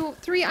least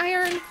 3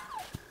 iron.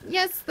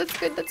 Yes, that's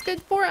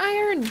good. 4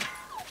 iron.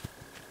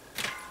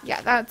 Yeah,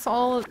 that's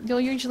all.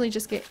 You'll usually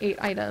just get 8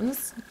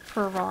 items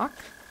per rock.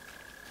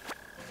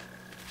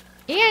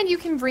 And you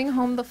can bring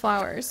home the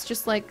flowers,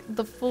 just like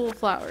the full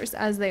flowers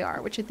as they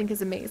are, which I think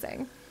is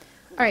amazing.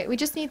 Alright, we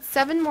just need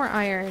 7 more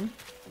iron.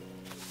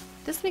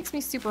 This makes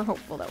me super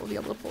hopeful that we'll be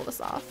able to pull this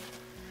off.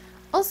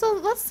 Also,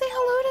 let's say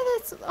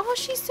hello to this. Oh,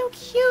 she's so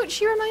cute.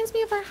 She reminds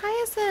me of our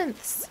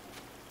hyacinths.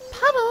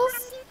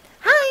 Puddles?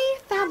 Hi,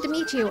 fab to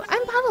meet you.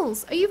 I'm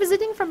Puddles. Are you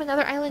visiting from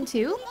another island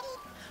too?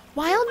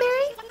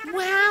 Wildberry?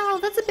 Wow,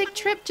 that's a big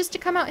trip just to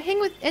come out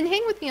hang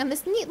with me on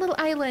this neat little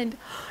island.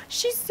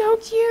 She's so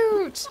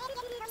cute.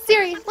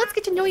 Siri, let's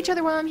get to know each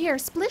other while I'm here.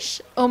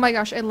 Splish? Oh my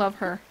gosh, I love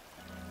her.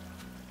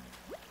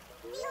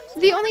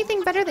 The only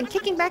thing better than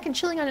kicking back and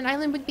chilling on an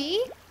island would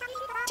be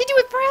to do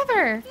it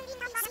forever.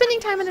 Spending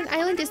time on an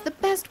island is the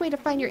best way to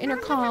find your inner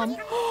calm.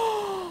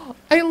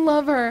 I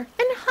love her. And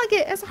hug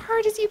it as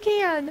hard as you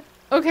can.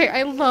 Okay,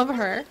 I love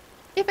her.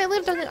 If I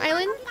lived on an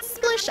island,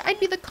 Splish, I'd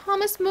be the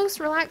calmest, most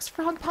relaxed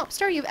frog pop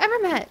star you've ever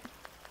met.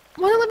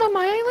 Want to live on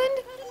my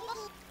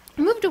island?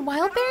 Move to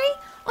Wildberry?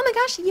 Oh my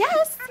gosh,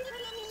 yes!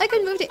 I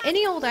could move to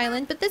any old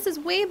island, but this is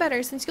way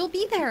better since you'll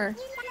be there.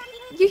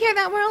 You hear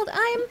that, world?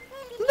 I'm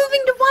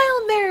moving to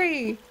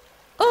Wildberry!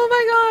 Oh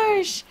my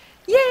gosh!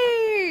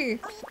 Yay!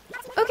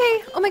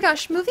 Okay, oh my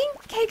gosh, moving?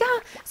 Okay,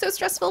 so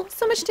stressful,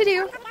 so much to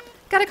do.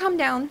 Gotta calm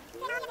down.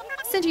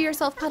 Center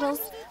yourself,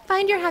 Puddles.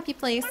 Find your happy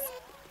place.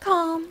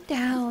 Calm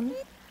down.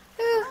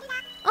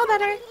 All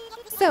better.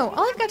 So,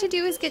 all I've got to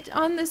do is get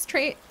on this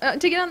train.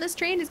 To get on this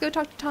train is go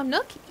talk to Tom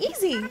Nook.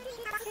 Easy.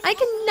 I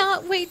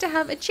cannot wait to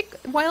have a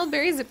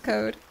Wildberry zip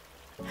code.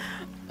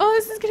 Oh,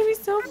 this is gonna be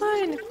so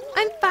fun.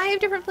 I'm 5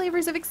 different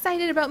flavors of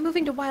excited about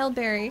moving to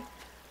Wildberry.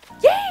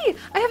 Yay!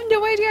 I have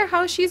no idea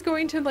how she's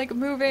going to like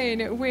move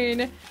in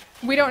when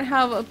we don't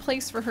have a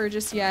place for her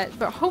just yet,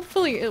 but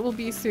hopefully it will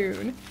be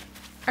soon.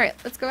 All right,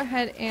 let's go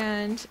ahead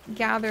and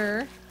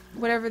gather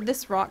whatever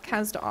this rock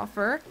has to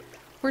offer.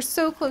 We're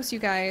so close, you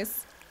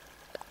guys.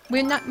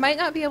 We might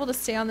not be able to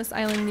stay on this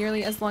island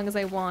nearly as long as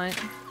I want.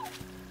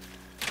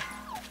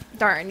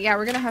 Darn, yeah,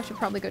 we're gonna have to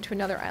probably go to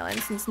another island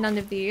since none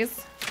of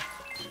these.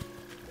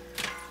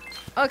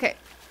 Okay,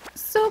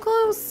 so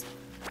close.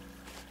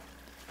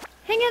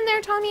 Hang in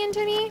there, Tommy and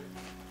Timmy.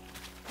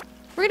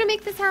 We're gonna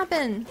make this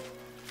happen.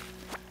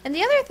 And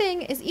the other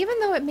thing is, even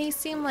though it may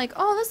seem like,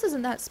 oh, this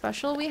isn't that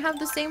special, we have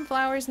the same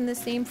flowers and the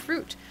same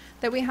fruit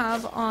that we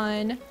have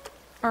on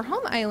our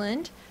home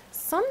island.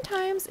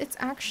 Sometimes it's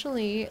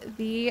actually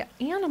the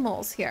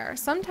animals here.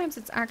 Sometimes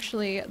it's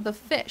actually the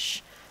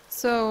fish.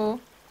 So,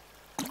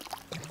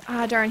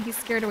 ah, darn, he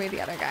scared away the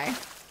other guy.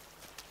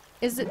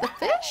 Is it the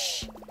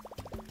fish?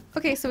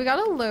 Okay, so we got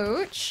a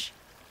loach.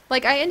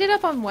 Like, I ended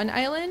up on one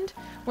island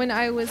when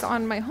I was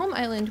on my home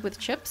island with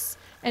Chips,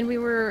 and we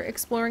were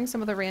exploring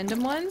some of the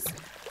random ones.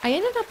 I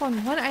ended up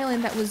on one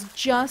island that was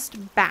just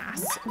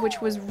bass,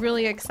 which was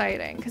really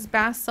exciting, because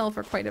bass sell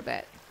for quite a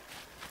bit.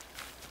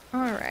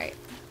 Alright.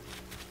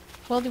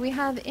 Well, do we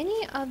have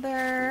any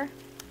other...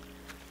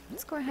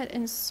 Let's go ahead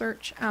and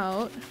search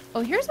out.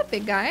 Oh, here's a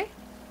big guy.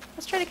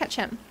 Let's try to catch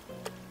him.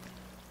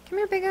 Come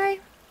here, big guy.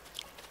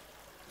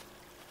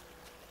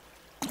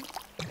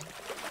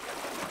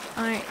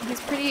 Alright, he's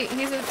a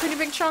pretty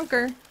big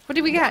chunker. What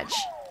did we catch?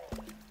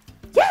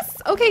 Yes!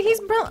 Okay, he's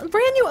brand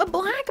new, a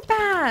black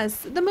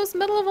bass! The most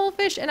middle of all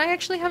fish, and I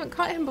actually haven't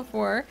caught him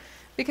before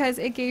because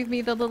it gave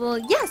me the little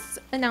yes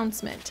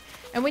announcement.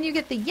 And when you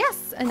get the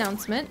yes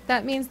announcement,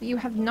 that means that you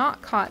have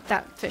not caught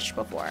that fish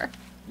before.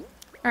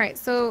 Alright,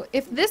 so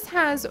if this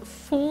has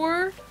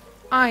 4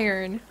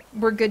 iron,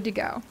 we're good to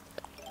go.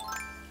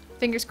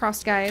 Fingers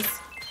crossed, guys.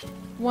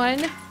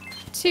 1,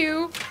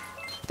 2,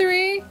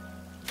 3.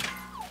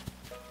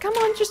 Come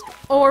on, just...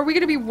 Oh, are we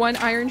gonna be 1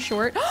 iron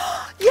short?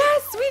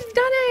 Yes, we've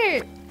done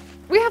it!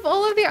 We have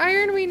all of the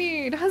iron we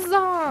need.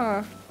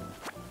 Huzzah!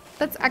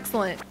 That's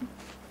excellent.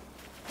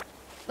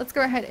 Let's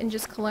go ahead and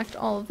just collect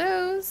all of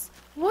those.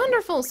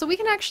 Wonderful! So we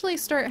can actually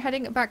start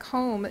heading back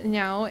home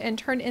now and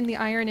turn in the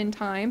iron in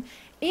time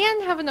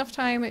and have enough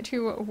time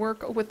to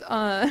work with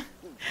our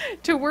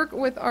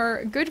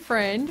good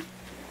friend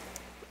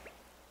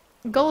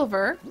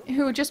Gulliver,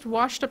 who just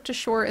washed up to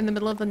shore in the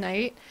middle of the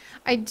night.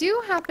 I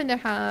do happen to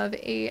have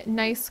a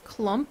nice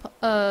clump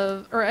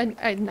of,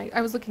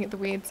 I was looking at the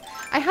weeds.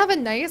 I have a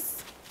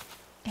nice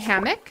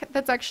hammock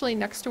that's actually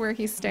next to where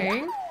he's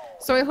staying.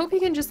 So I hope he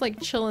can just like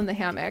chill in the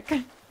hammock.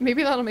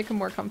 Maybe that'll make him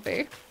more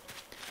comfy.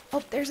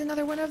 Oh, there's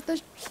another one of the...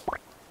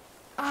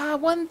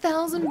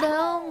 1,000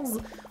 bells!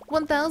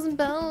 1,000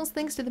 bells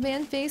thanks to the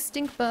man-faced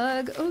stink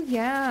bug. Oh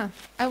yeah,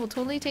 I will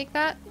totally take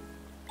that.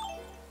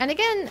 And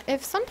again,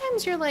 if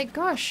sometimes you're like,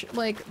 gosh,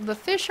 like the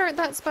fish aren't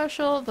that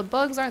special, the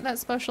bugs aren't that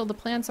special, the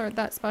plants aren't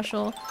that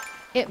special,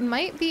 it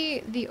might be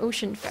the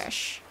ocean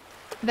fish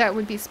that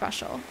would be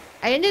special.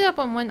 I ended up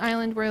on one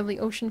island where the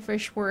ocean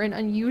fish were an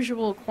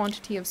unusual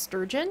quantity of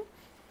sturgeon.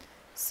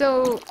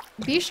 So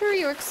be sure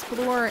you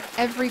explore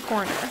every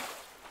corner.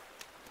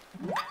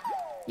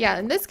 Yeah,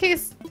 in this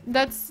case,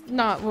 that's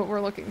not what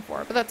we're looking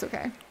for, but that's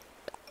okay.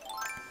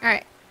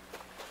 Alright.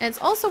 And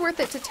it's also worth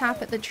it to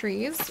tap at the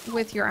trees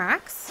with your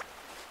axe,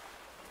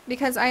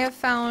 because I have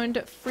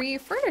found free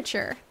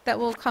furniture that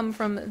will come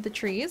from the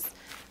trees.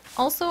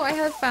 Also, I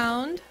have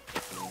found,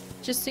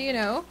 just so you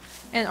know,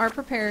 and are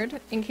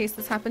prepared in case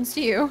this happens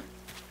to you,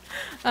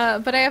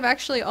 but I have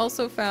actually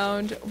also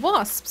found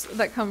wasps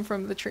that come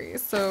from the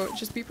trees, so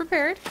just be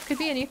prepared. Could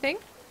be anything.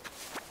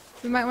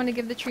 We might want to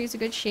give the trees a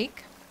good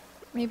shake.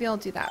 Maybe I'll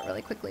do that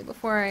really quickly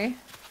before I...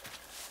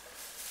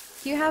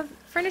 Do you have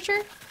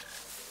furniture?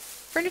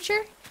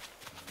 Furniture?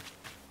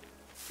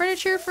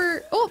 Furniture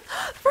for... Oh!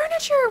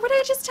 Furniture! What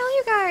did I just tell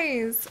you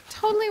guys?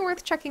 Totally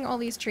worth checking all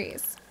these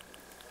trees.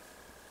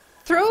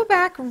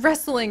 Throwback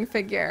wrestling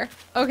figure.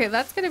 Okay,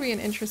 that's gonna be an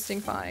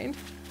interesting find.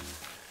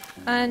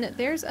 And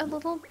there's a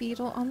little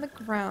beetle on the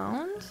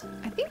ground.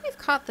 I think we've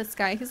caught this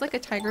guy. He's like a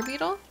tiger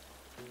beetle.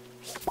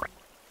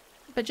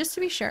 But just to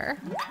be sure...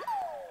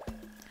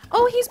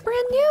 Oh, he's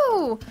brand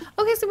new!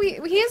 Okay, so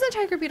he is a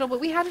tiger beetle,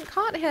 but we hadn't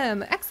caught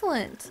him.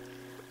 Excellent.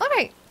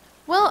 Alright.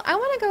 Well, I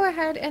want to go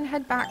ahead and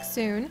head back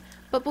soon.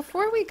 But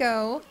before we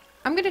go,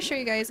 I'm going to show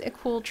you guys a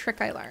cool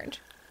trick I learned.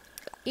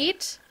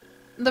 Eat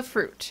the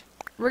fruit.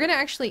 We're going to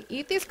actually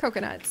eat these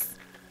coconuts.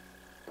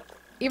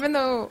 Even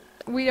though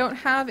we don't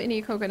have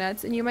any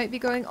coconuts, and you might be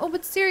going, oh,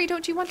 but Siri,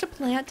 don't you want to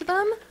plant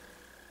them?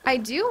 I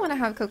do want to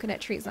have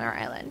coconut trees on our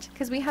island,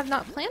 because we have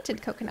not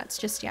planted coconuts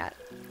just yet.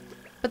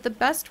 But the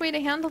best way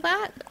to handle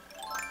that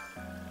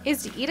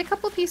is to eat a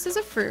couple pieces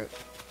of fruit,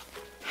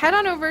 head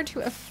on over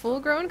to a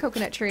full-grown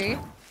coconut tree,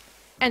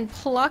 and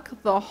pluck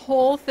the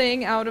whole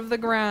thing out of the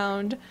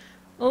ground.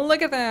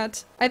 Look at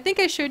that. I think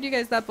I showed you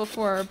guys that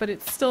before, but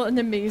it's still an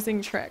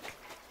amazing trick.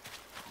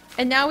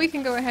 And now we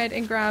can go ahead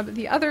and grab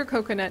the other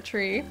coconut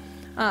tree.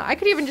 I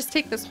could even just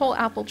take this whole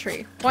apple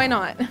tree. Why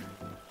not?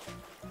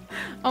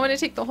 I want to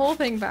take the whole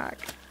thing back.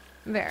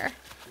 There.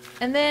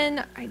 And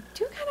then I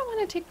do kind of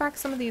want to take back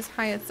some of these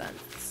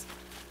hyacinths.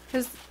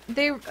 Because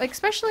they, like,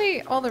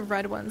 especially all the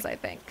red ones, I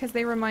think, because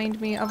they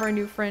remind me of our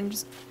new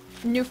friend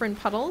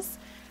Puddles.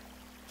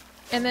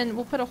 And then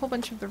we'll put a whole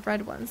bunch of the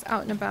red ones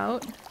out and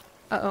about.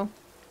 Uh-oh.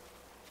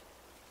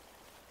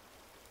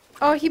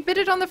 Oh, he bit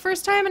it on the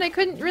first time and I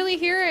couldn't really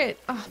hear it.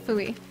 Oh,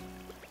 phooey.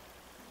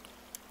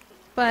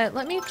 But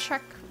let me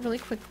check really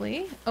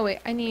quickly. Oh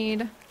wait, I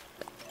need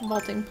a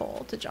vaulting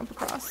pole to jump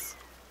across.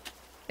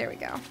 There we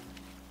go.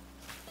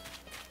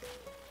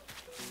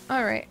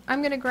 Alright,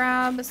 I'm gonna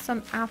grab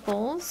some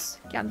apples.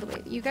 Get out of the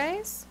way, you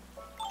guys.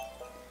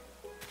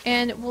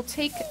 And we'll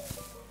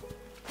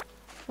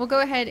go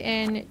ahead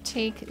and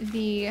take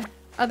the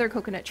other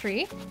coconut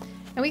tree.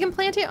 And we can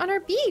plant it on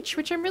our beach,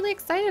 which I'm really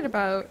excited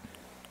about.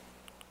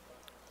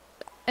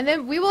 And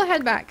then we will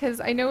head back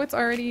because I know it's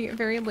already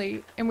very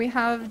late and we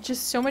have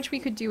just so much we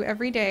could do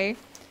every day.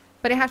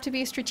 But I have to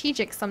be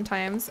strategic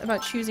sometimes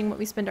about choosing what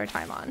we spend our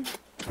time on.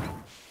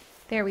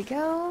 There we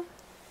go.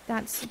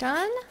 That's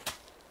done.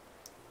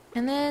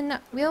 And then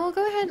we'll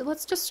go ahead,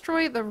 let's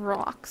destroy the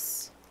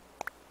rocks.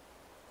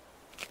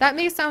 That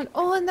may sound,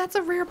 oh, and that's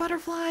a rare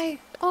butterfly.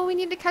 Oh, we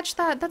need to catch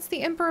that. That's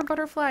the emperor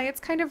butterfly. It's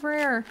kind of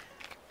rare.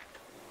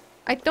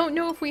 I don't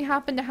know if we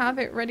happen to have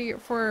it ready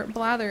for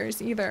blathers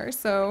either,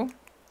 so.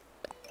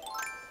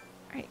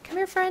 Alright, come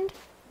here, friend.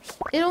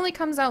 It only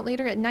comes out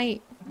later at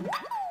night.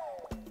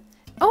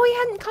 Oh, we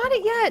hadn't caught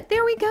it yet.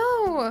 There we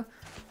go.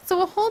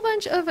 So a whole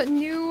bunch of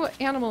new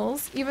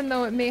animals, even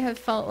though it may have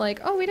felt like,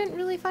 oh, we didn't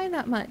really find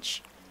that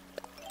much.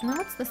 Now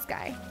what's this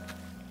guy?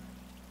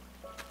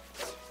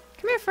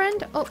 Come here,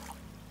 friend. Oh,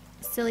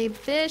 silly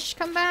fish,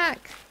 come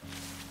back.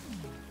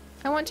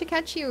 I want to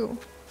catch you.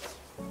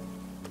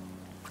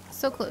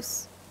 So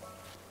close.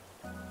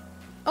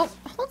 Oh,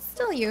 hold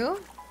still, you.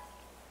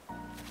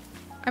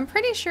 I'm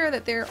pretty sure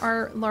that there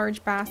are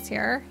large bass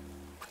here,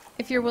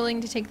 if you're willing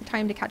to take the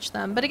time to catch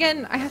them. But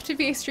again, I have to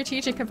be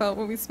strategic about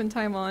what we spend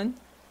time on.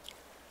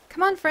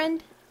 Come on,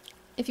 friend.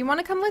 If you want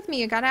to come with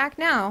me, you gotta act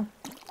now.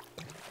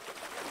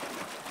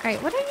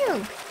 Alright, what are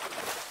you?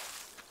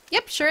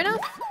 Yep, sure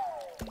enough.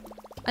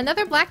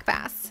 Another black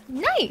bass.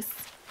 Nice!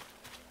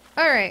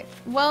 Alright,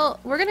 well,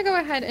 we're gonna go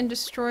ahead and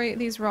destroy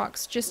these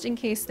rocks just in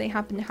case they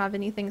happen to have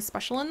anything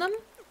special in them.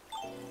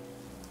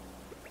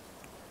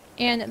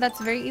 And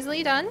that's very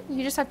easily done.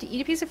 You just have to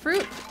eat a piece of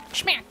fruit.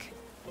 Schmack!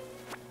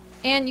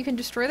 And you can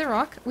destroy the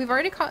rock. We've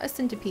already caught a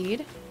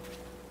centipede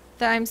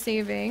that I'm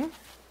saving.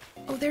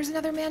 Oh, there's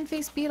another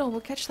man-faced beetle. We'll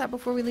catch that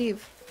before we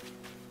leave.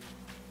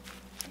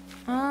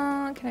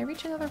 Can I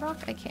reach another rock?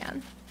 I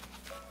can.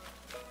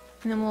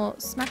 And then we'll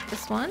smack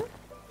this one.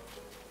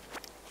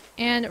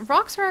 And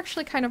rocks are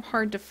actually kind of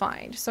hard to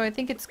find, so I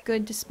think it's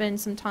good to spend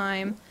some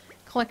time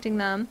collecting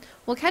them.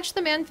 We'll catch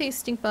the man-faced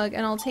stink bug,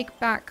 and I'll take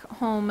back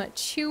home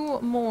 2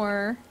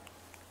 more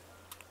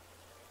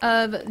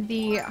of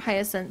the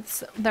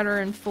hyacinths that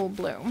are in full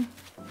bloom,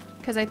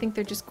 because I think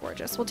they're just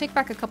gorgeous. We'll take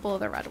back a couple of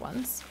the red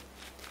ones.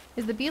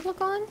 Is the beetle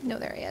gone? No,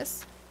 there he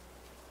is.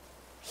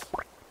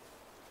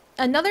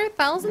 Another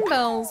 1,000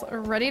 bells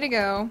ready to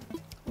go.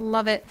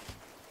 Love it.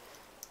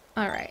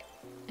 Alright.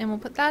 And we'll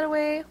put that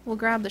away. We'll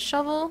grab the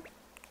shovel.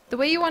 The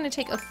way you want to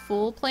take a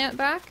full plant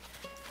back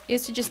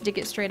is to just dig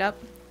it straight up.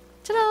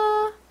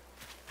 Ta-da!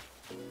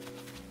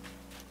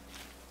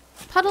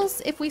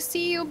 Puddles, if we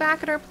see you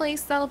back at our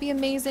place, that'll be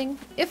amazing.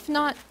 If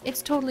not,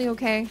 it's totally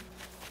okay.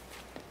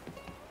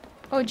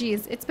 Oh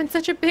geez, it's been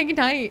such a big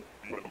night.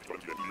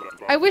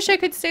 I wish I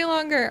could stay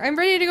longer. I'm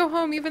ready to go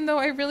home even though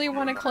I really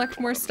want to collect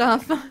more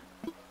stuff.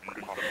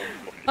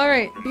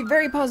 Alright, be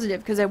very positive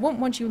because I won't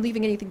want you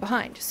leaving anything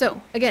behind.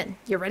 So, again,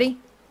 you ready?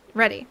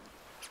 Ready.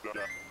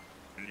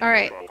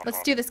 Alright,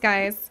 let's do this,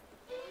 guys.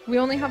 We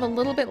only have a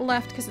little bit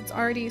left because it's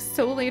already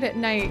so late at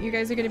night. You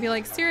guys are going to be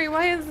like, Siri,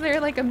 why is there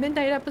like a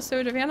midnight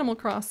episode of Animal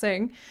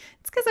Crossing?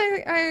 It's because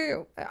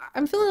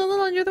I'm feeling a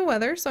little under the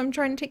weather, so I'm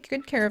trying to take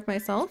good care of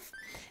myself.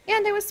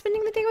 And I was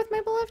spending the day with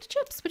my beloved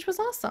Chips, which was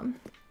awesome.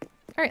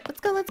 Alright,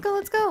 let's go, let's go,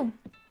 let's go.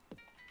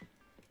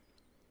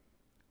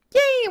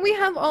 Yay! We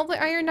have all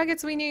the iron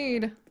nuggets we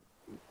need.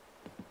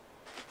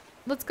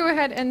 Let's go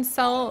ahead and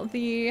sell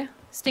the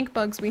stink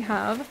bugs we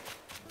have.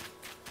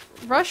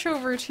 Rush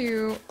over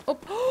to...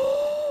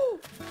 Oh!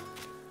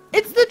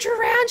 It's the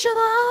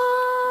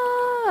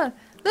tarantula!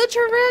 The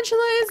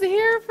tarantula is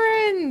here,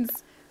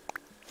 friends!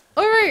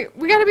 Alright,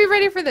 we gotta be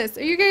ready for this.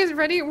 Are you guys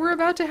ready? We're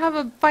about to have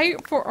a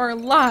fight for our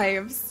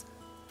lives.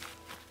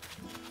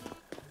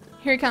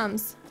 Here he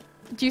comes.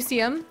 Do you see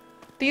him?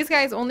 These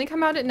guys only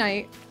come out at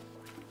night.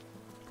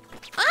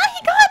 Ah,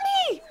 he got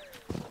me!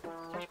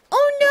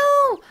 Oh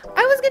no!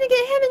 I was gonna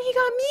get him and he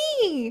got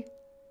me!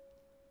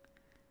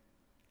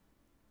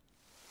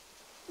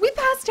 We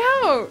passed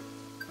out!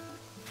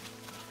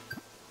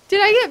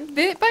 Did I get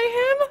bit by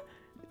him?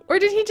 Or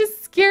did he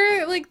just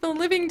scare, like, the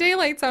living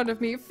daylights out of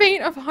me?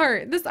 Faint of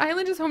heart. This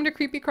island is home to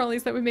creepy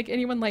crawlies that would make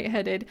anyone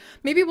lightheaded.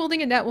 Maybe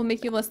building a net will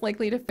make you less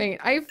likely to faint.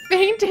 I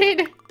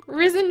fainted!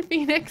 Risen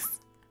Phoenix.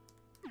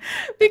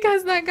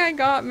 Because that guy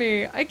got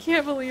me. I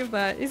can't believe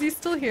that. Is he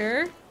still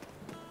here?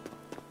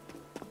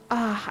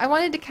 Ah, I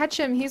wanted to catch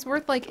him. He's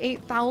worth like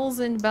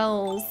 8,000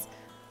 bells.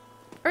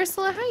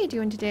 Ursula, how you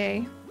doing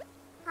today?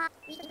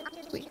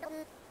 Wait.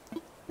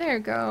 There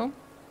you go.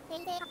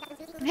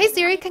 Hey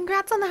Siri,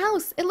 congrats on the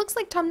house. It looks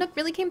like Tom Nook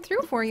really came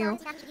through for you.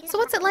 So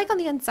what's it like on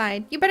the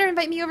inside? You better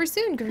invite me over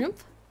soon, Groomp.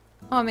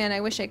 Oh man, I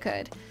wish I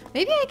could.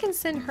 Maybe I can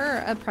send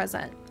her a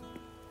present.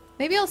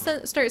 Maybe I'll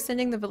start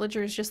sending the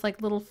villagers just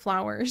like little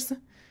flowers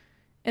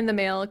in the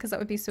mail, because that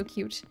would be so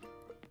cute.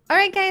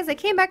 Alright guys, I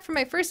came back from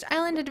my first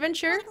island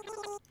adventure.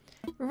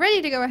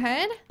 Ready to go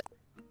ahead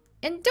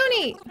and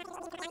donate.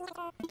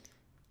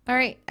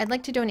 Alright, I'd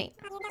like to donate.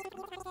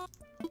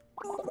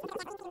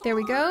 There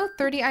we go,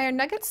 30 iron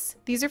nuggets.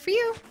 These are for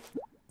you.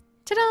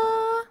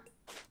 Ta-da!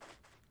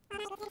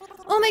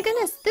 Oh my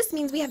goodness, this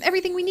means we have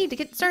everything we need to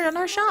get started on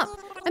our shop.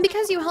 And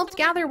because you helped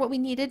gather what we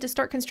needed to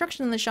start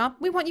construction in the shop,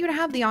 we want you to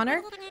have the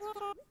honor.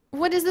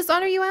 What is this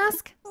honor, you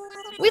ask?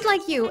 We'd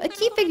like you, a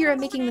key figure of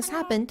making this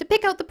happen, to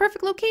pick out the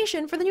perfect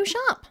location for the new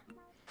shop.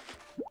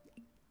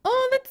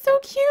 Oh, that's so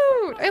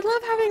cute! I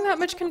love having that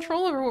much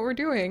control over what we're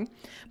doing.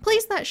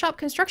 Place that shop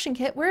construction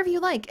kit wherever you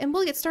like, and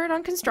we'll get started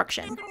on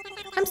construction.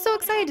 I'm so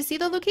excited to see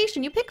the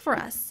location you pick for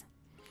us.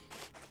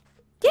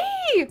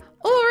 Yay!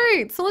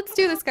 Alright, so let's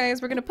do this,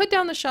 guys. We're gonna put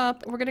down the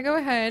shop. We're gonna go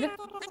ahead.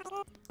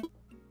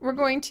 We're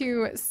going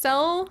to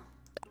sell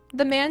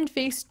the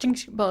man-faced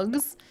stink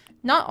bugs.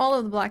 Not all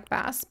of the black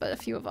bass, but a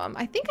few of them.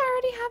 I think I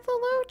already have the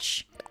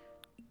loach.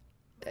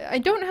 I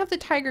don't have the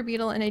tiger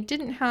beetle, and I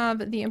didn't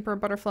have the emperor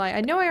butterfly.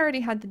 I know I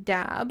already had the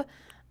dab.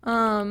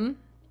 And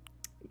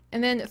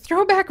then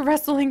throwback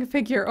wrestling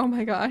figure. Oh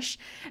my gosh.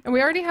 And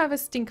we already have a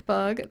stink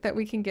bug that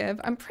we can give.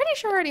 I'm pretty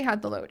sure I already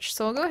had the loach,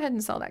 so I'll go ahead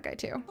and sell that guy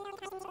too.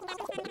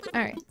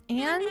 Alright,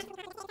 and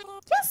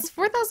yes,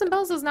 4,000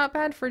 bells is not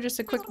bad for just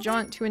a quick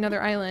jaunt to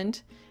another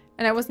island.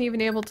 And I wasn't even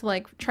able to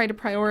like try to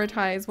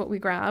prioritize what we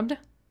grabbed.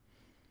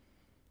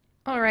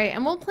 Alright,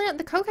 and we'll plant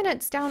the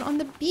coconuts down on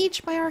the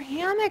beach by our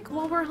hammock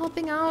while we're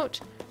helping out.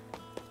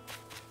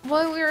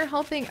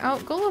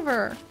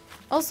 Gulliver.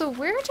 Also,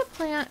 where to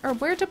plant, oh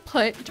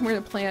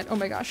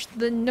my gosh,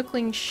 the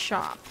Nookling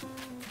shop.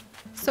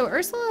 So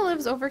Ursula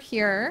lives over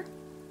here.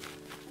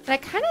 And I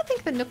kind of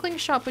think the Nookling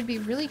shop would be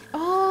really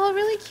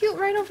cute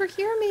right over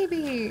here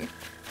maybe.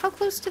 How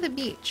close to the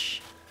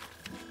beach?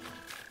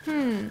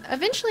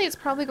 Eventually it's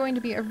probably going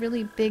to be a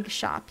really big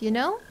shop, you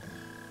know?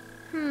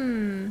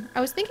 I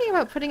was thinking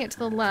about putting it to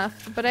the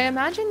left, but I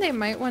imagine they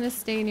might want to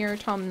stay near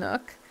Tom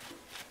Nook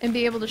and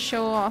be able to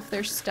show off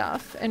their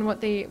stuff and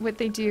what they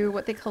do,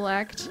 what they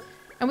collect.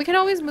 And we can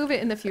always move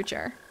it in the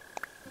future.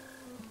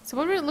 So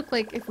what would it look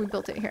like if we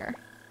built it here?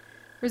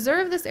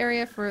 Reserve this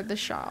area for the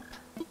shop.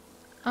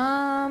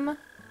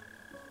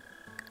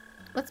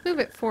 Let's move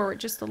it forward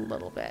just a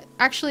little bit.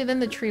 Actually, then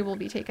the tree will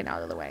be taken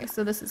out of the way,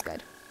 so this is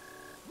good.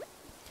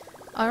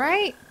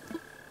 Alright.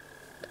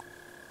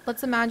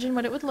 Let's imagine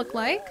what it would look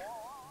like.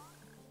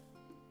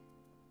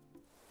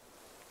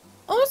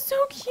 Oh,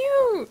 so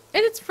cute!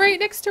 And it's right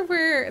next to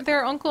where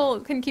their uncle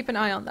can keep an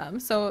eye on them,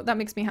 so that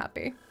makes me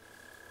happy.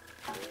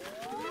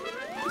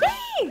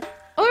 Yay!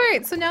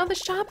 Alright, so now the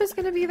shop is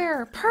gonna be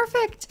there.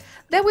 Perfect!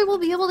 Then we will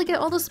be able to get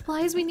all the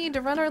supplies we need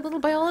to run our little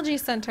biology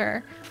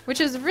center, which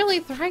is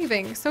really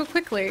thriving so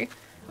quickly.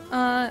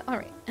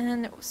 Alright,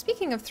 and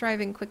speaking of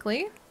thriving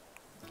quickly,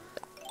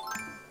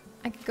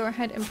 I could go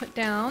ahead and put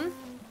down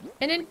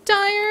an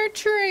entire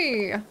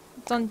tree!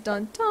 Dun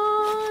dun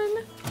dun!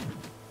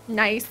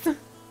 Nice!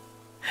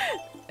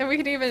 And we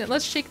can even,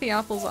 let's shake the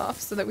apples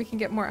off so that we can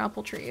get more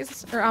apple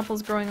trees, or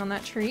apples growing on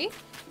that tree.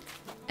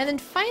 And then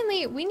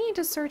finally, we need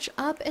to search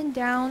up and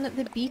down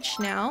the beach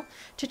now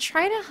to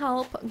try to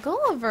help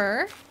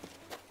Gulliver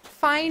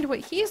find what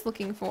he's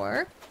looking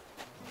for.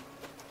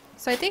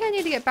 So I think I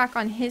need to get back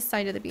on his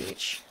side of the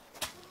beach.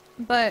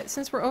 But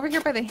since we're over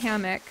here by the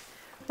hammock,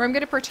 where I'm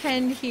going to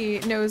pretend he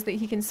knows that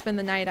he can spend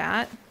the night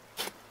at,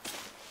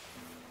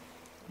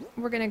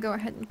 we're going to go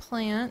ahead and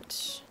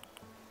plant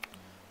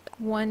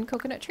one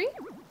coconut tree.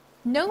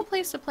 No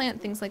place to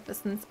plant things like this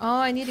since, oh,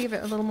 I need to give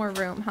it a little more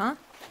room, huh?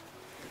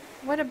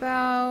 What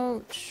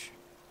about,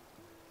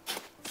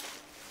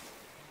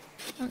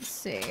 let's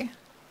see.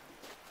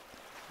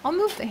 I'll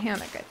move the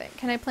hammock, I think.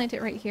 Can I plant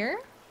it right here?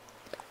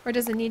 Or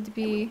does it need to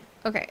be,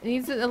 okay, it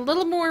needs a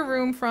little more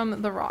room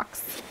from the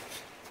rocks.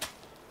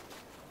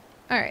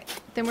 Alright,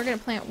 then we're gonna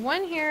plant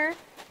one here,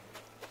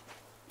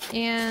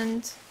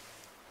 and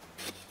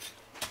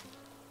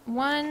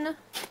one,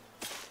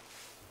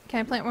 can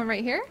I plant one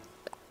right here?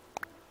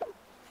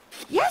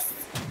 Yes!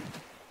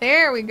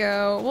 There we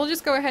go. We'll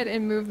just go ahead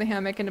and move the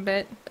hammock in a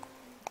bit.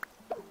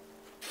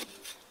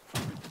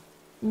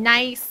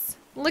 Nice.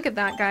 Look at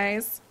that,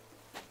 guys.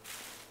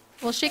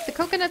 We'll shake the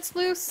coconuts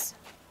loose.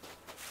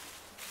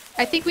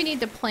 I think we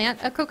need to plant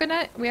a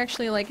coconut. We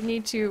actually like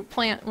need to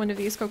plant one of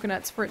these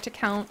coconuts for it to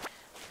count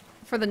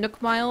for the Nook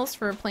miles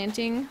for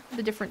planting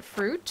the different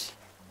fruit.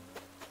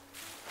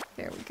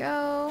 There we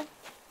go.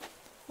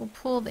 We'll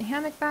pull the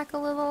hammock back a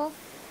little.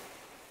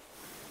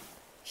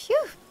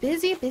 Phew,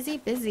 busy, busy,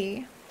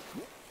 busy.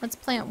 Let's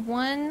plant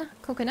one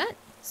coconut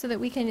so that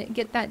we can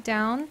get that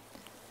down.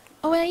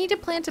 Oh, and I need to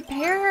plant a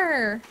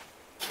pear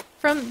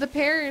from the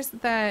pears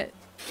that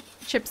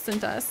Chip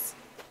sent us.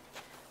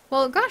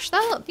 Well, gosh,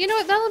 that'll, you know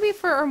what, that'll be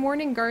for our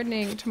morning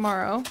gardening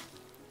tomorrow.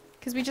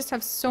 Because we just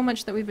have so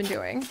much that we've been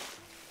doing.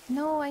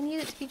 No, I need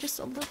it to be just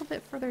a little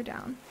bit further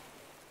down.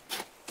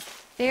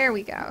 There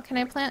we go. Can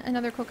I plant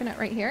another coconut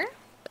right here?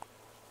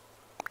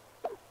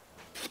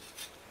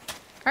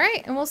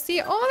 Alright, and we'll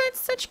see. Oh, that's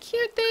such a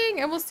cute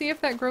thing! And we'll see if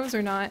that grows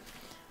or not.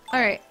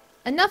 Alright,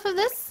 enough of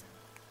this.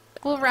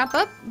 We'll wrap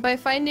up by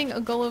finding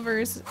a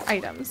Gulliver's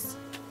items.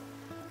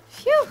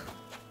 Phew!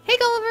 Hey,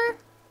 Gulliver!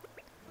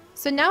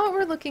 So now what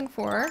we're looking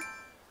for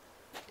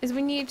is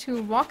we need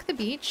to walk the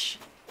beach.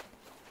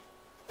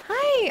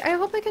 Hi! I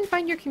hope I can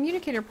find your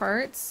communicator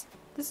parts.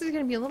 This is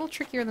going to be a little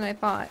trickier than I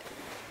thought.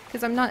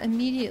 Because I'm not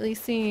immediately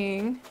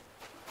seeing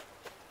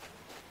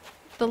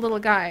the little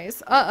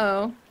guys.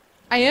 Uh-oh.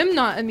 I am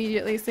not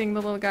immediately seeing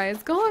the little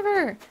guys.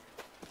 Gulliver!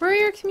 Where are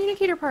your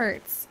communicator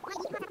parts?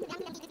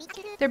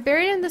 They're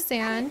buried in the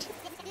sand.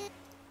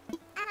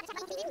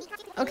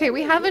 Okay,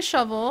 we have a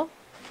shovel.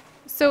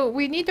 So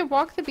we need to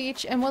walk the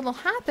beach, and what'll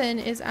happen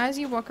is as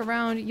you walk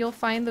around, you'll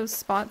find those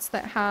spots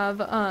that have,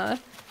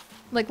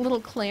 like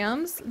little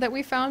clams that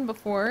we found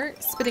before,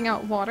 spitting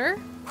out water.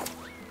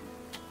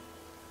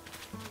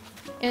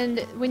 And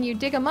when you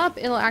dig them up,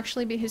 it'll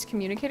actually be his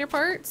communicator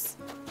parts.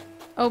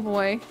 Oh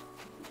boy.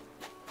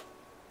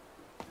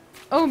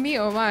 Oh me,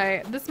 oh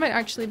my. This might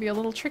actually be a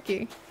little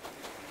tricky.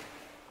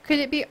 Could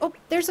it be— oh,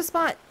 there's a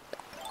spot!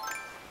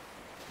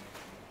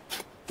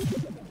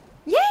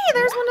 Yay!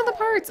 There's one of the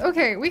parts!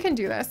 Okay, we can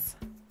do this.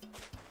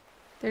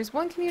 There's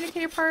one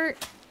communicator part.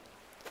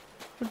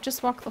 We'll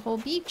just walk the whole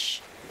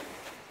beach.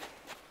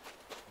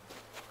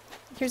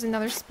 Here's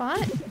another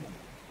spot.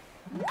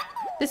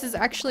 This is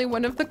actually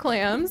one of the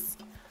clams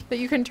that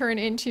you can turn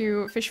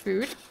into fish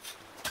food.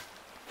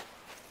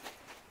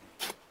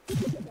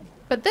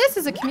 But this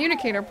is a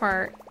communicator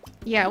part.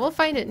 Yeah, we'll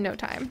find it in no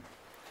time.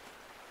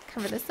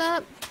 Cover this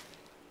up.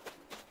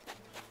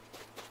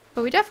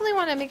 But we definitely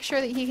want to make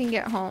sure that he can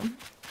get home.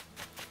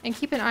 And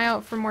keep an eye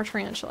out for more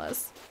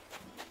tarantulas.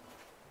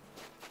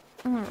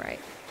 Alright.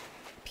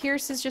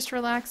 Pierce is just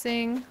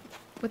relaxing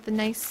with the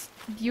nice,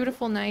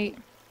 beautiful night.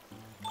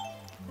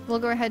 We'll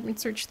go ahead and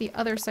search the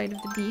other side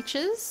of the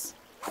beaches.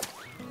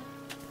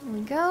 There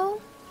we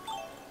go.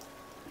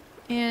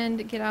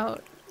 And get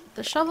out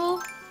the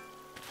shovel.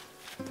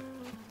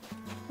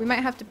 We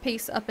might have to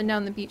pace up and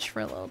down the beach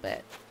for a little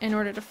bit in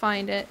order to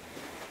find it.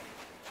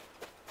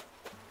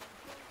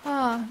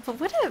 Ah, but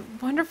what a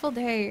wonderful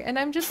day, and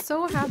I'm just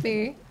so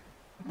happy.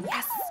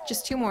 Yes,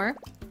 just 2 more.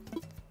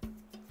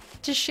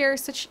 To share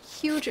such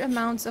huge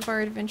amounts of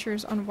our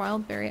adventures on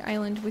Wildberry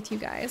Island with you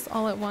guys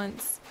all at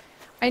once.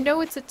 I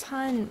know it's a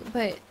ton,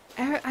 but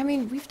I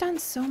mean, we've done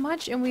so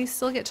much and we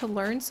still get to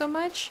learn so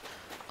much.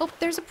 Oh,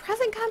 there's a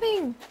present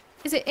coming!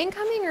 Is it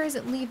incoming or is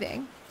it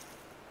leaving?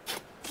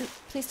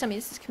 Please tell me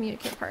this is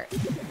communicator part.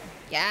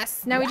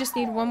 Yes! Now we just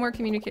need one more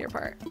communicator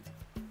part.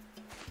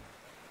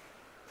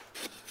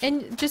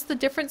 And just the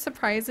different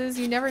surprises,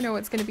 you never know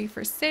what's going to be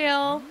for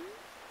sale.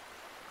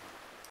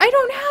 I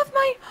don't have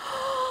my...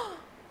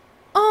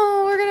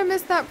 Oh, we're going to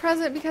miss that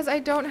present because I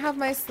don't have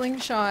my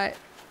slingshot.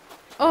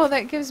 Oh,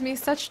 that gives me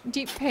such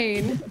deep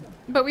pain.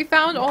 But we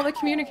found all the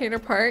communicator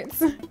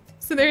parts.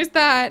 So there's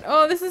that.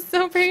 Oh, this is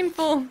so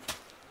painful.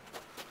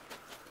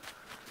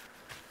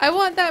 I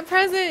want that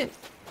present.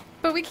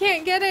 But we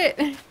can't get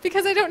it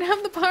because I don't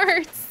have the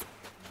parts.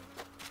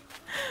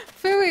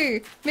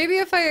 Phooey. Maybe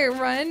if I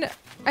run,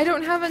 I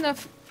don't have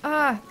enough.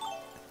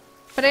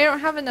 But I don't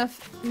have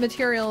enough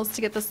materials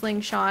to get the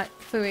slingshot.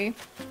 Phooey.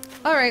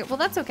 Alright, well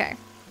that's okay.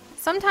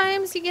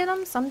 Sometimes you get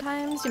them,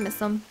 sometimes you miss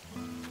them.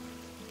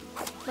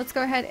 Let's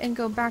go ahead and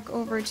go back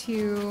over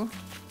to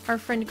our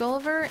friend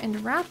Gulliver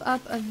and wrap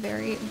up a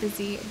very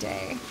busy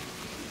day.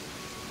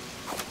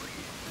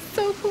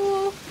 So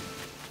cool!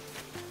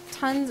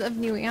 Tons of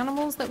new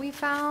animals that we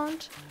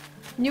found,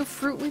 new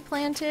fruit we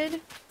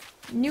planted,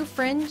 new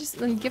friends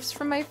and gifts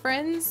from my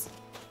friends.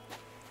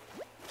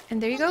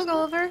 And there you go,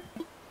 Gulliver.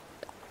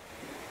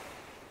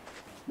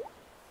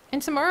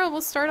 And tomorrow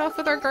we'll start off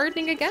with our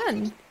gardening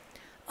again.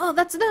 Oh,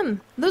 that's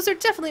them! Those are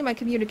definitely my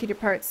communicator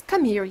parts.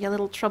 Come here, you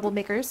little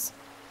troublemakers.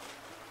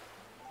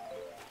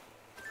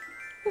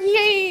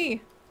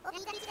 Yay!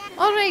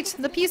 Alright,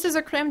 the pieces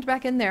are crammed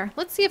back in there.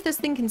 Let's see if this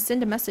thing can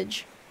send a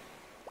message.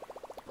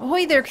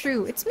 Ahoy there,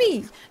 crew! It's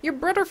me, your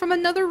brother from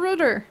another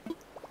rudder!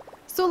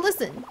 So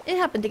listen, it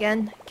happened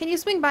again. Can you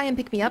swing by and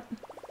pick me up?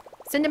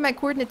 Send in my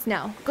coordinates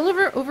now.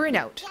 Gulliver, over and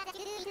out.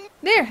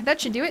 There,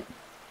 that should do it.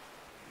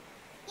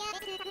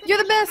 You're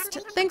the best!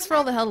 Thanks for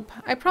all the help.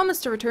 I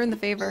promise to return the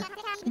favor.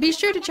 Be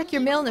sure to check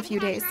your mail in a few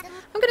days.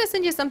 I'm gonna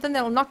send you something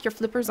that'll knock your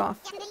flippers off.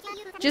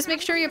 Just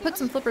make sure you put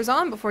some flippers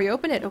on before you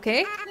open it,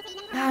 okay?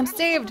 I'm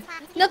saved.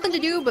 Nothing to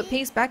do but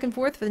pace back and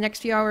forth for the next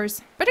few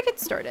hours. Better get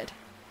started.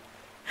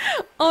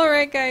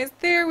 Alright guys,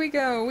 there we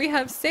go. We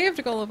have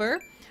saved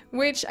Gulliver,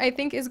 which I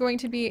think is going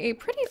to be a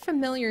pretty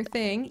familiar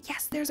thing.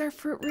 Yes, there's our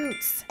fruit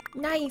roots.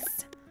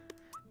 Nice.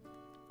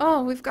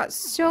 Oh, we've got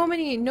so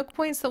many Nook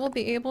points that we'll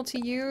be able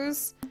to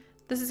use.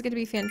 This is going to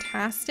be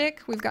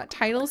fantastic. We've got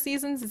tidal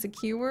seasons as a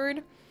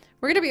keyword.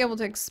 We're going to be able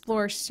to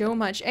explore so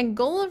much. And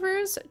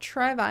Gulliver's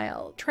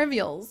Trials?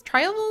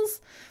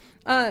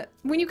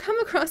 When you come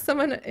across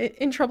someone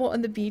in trouble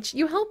on the beach,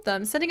 you help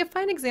them, setting a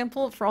fine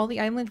example for all the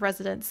island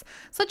residents.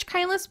 Such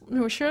kindness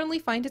will surely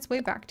find its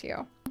way back to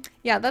you.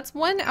 Yeah, that's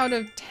 1 out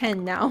of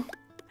 10 now.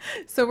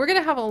 So we're going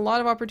to have a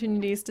lot of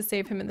opportunities to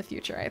save him in the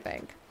future, I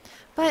think.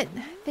 But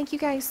thank you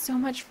guys so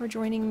much for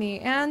joining me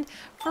and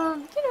for,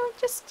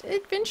 just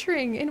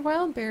adventuring in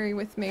Wildberry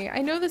with me.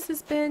 I know this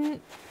has been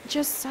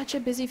just such a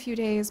busy few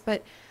days,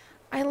 but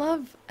I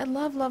love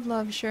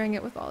sharing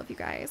it with all of you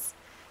guys.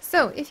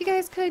 So if you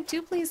guys could,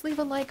 do please leave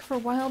a like for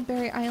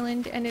Wildberry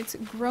Island and its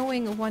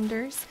growing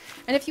wonders.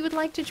 And if you would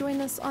like to join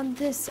us on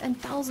this and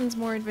thousands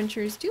more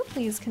adventures, do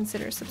please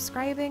consider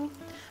subscribing.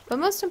 But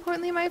most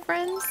importantly, my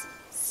friends,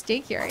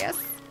 stay curious.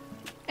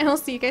 And I'll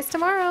see you guys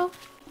tomorrow.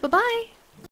 Bye-bye!